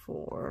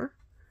 4,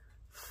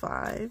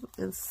 5,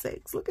 and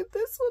 6. Look at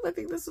this one. I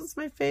think this was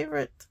my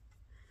favorite.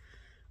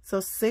 So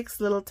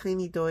 6 little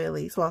tiny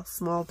doilies. Well,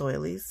 small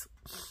doilies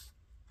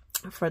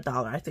for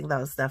 $1. I think that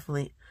was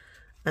definitely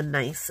a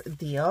nice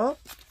deal.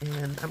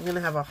 And I'm going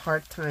to have a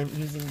hard time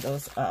using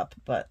those up,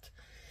 but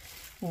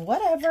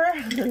whatever.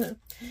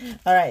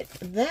 All right.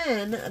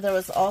 Then there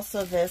was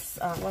also this,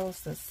 what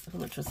was this? How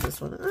much was this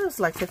one? It was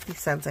like 50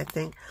 cents, I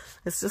think.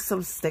 It's just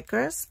some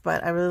stickers,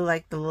 but I really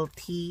like the little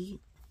tea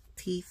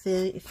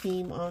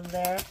theme on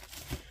there.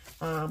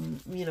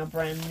 You know,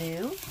 brand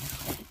new.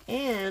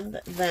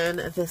 And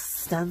then this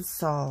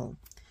stencil,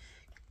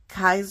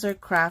 Kaiser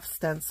Craft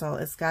stencil.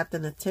 It's got the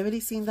nativity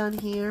scene down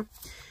here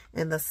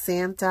and the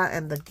Santa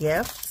and the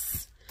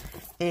gifts.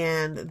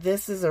 And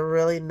this is a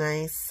really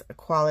nice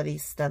quality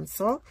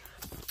stencil.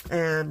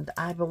 And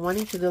I've been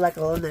wanting to do like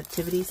a little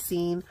nativity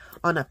scene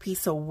on a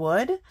piece of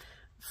wood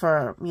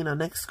for, you know,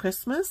 next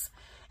Christmas.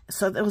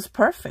 So it was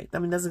perfect. I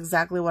mean, that's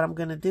exactly what I'm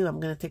going to do. I'm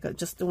going to take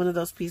just one of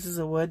those pieces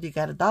of wood. You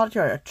got a Dollar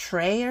Tree or a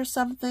tray or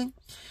something,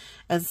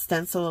 and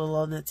stencil a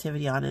little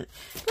nativity on it.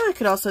 Now, I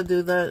could also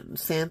do the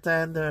Santa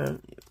and the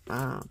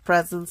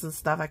presents and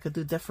stuff. I could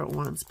do different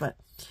ones. But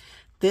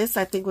this,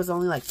 I think, was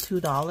only like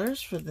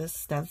 $2 for this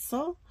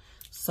stencil.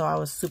 So I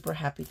was super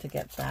happy to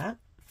get that.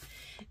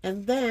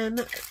 And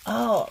then,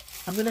 oh,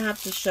 I'm going to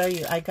have to show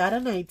you. I got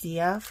an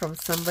idea from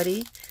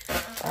somebody.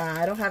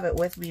 I don't have it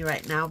with me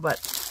right now, but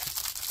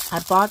I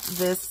bought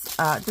this.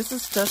 This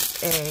is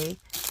just a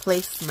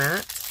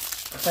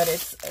placemat, but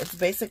it's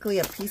basically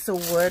a piece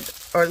of wood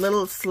or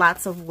little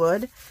slats of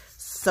wood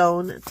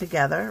sewn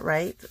together,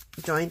 right?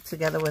 Joined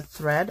together with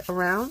thread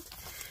around.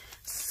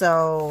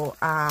 So,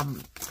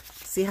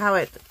 see how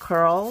it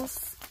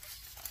curls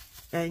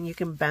and you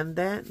can bend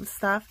it and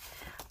stuff?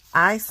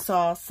 I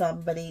saw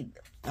somebody,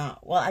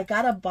 well, I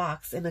got a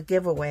box in a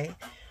giveaway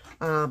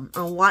on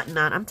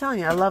Whatnot. I'm telling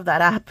you, I love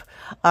that app.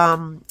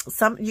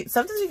 Sometimes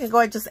you can go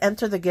and just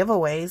enter the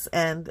giveaways,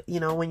 and you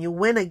know, when you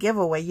win a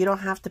giveaway, you don't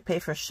have to pay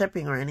for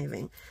shipping or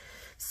anything.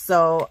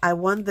 So I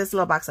won this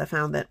little box. I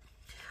found it.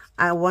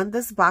 I won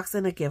this box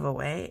in a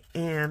giveaway,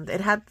 and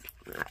it had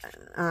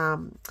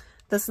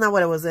that's not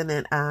what it was in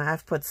it.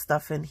 I've put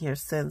stuff in here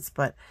since,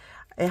 but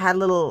it had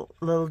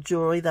little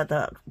jewelry that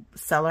the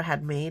seller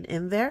had made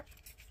in there.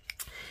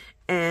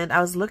 And I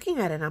was looking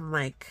at it, and I'm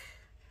like,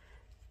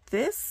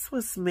 this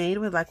was made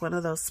with like one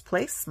of those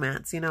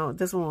placemats. You know,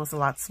 this one was a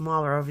lot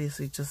smaller,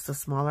 obviously just the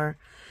smaller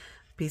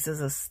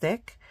pieces of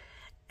stick.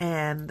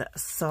 And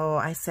so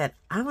I said,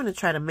 I'm going to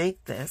try to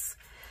make this.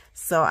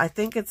 So I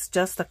think it's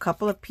just a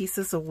couple of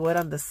pieces of wood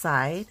on the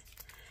side,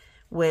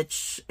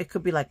 which it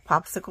could be like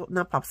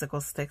not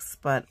popsicle sticks,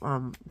 but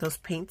those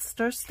paint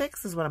stir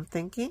sticks is what I'm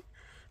thinking.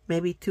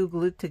 Maybe 2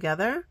 glued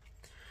together.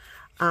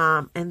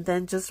 And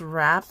then just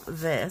wrap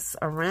this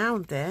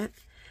around it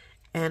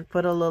and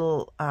put a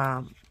little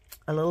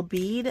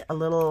bead, a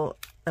little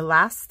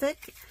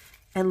elastic,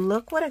 and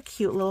look what a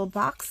cute little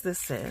box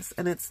this is.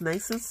 And it's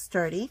nice and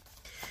sturdy.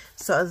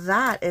 So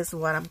that is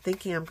what I'm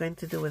thinking I'm going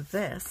to do with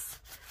this.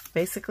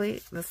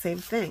 Basically the same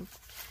thing.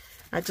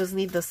 I just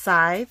need the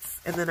sides,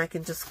 and then I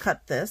can just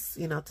cut this,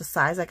 you know, to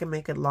size. I can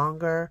make it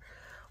longer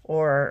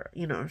or,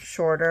 you know,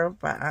 shorter,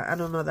 but I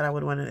don't know that I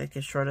would want to make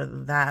it shorter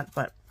than that.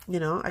 But,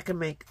 you know, I can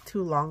make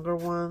 2 longer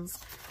ones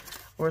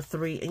or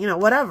 3, you know,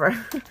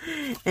 whatever.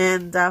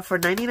 And for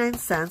 99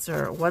 cents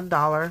or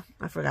 $1,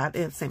 I forgot,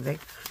 it's the same thing.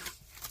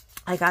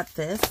 I got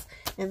this.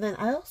 And then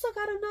I also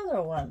got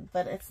another one,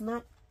 but it's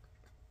not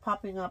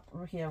popping up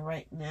here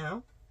right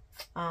now.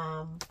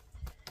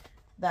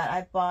 That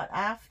I bought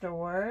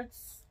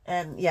afterwards.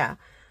 And yeah,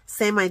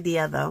 same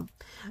idea though.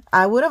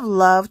 I would have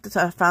loved to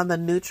have found the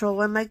neutral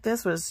one like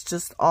this, where it's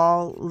just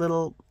all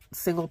little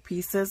single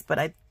pieces, but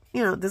I,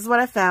 you know, this is what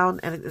I found,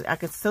 and I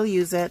could still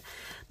use it.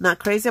 Not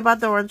crazy about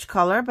the orange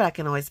color, but I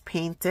can always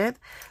paint it.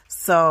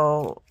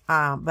 So,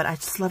 but I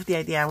just love the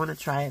idea. I want to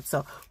try it.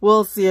 So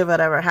we'll see if it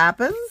ever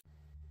happens.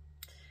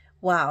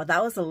 Wow,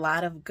 that was a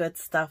lot of good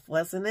stuff,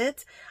 wasn't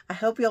it? I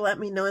hope you'll let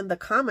me know in the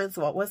comments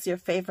what was your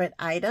favorite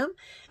item.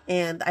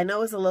 And I know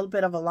it was a little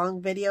bit of a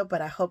long video, but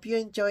I hope you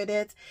enjoyed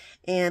it.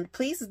 And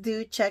please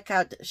do check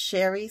out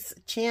Sherry's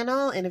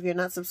channel. And if you're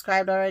not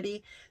subscribed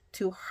already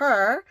to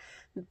her,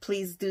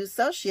 please do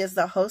so. She is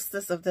the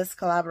hostess of this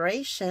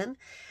collaboration.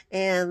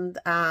 And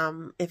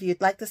if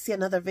you'd like to see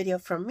another video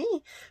from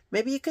me,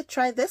 maybe you could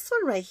try this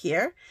one right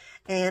here.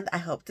 And I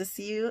hope to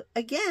see you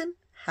again.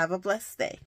 Have a blessed day.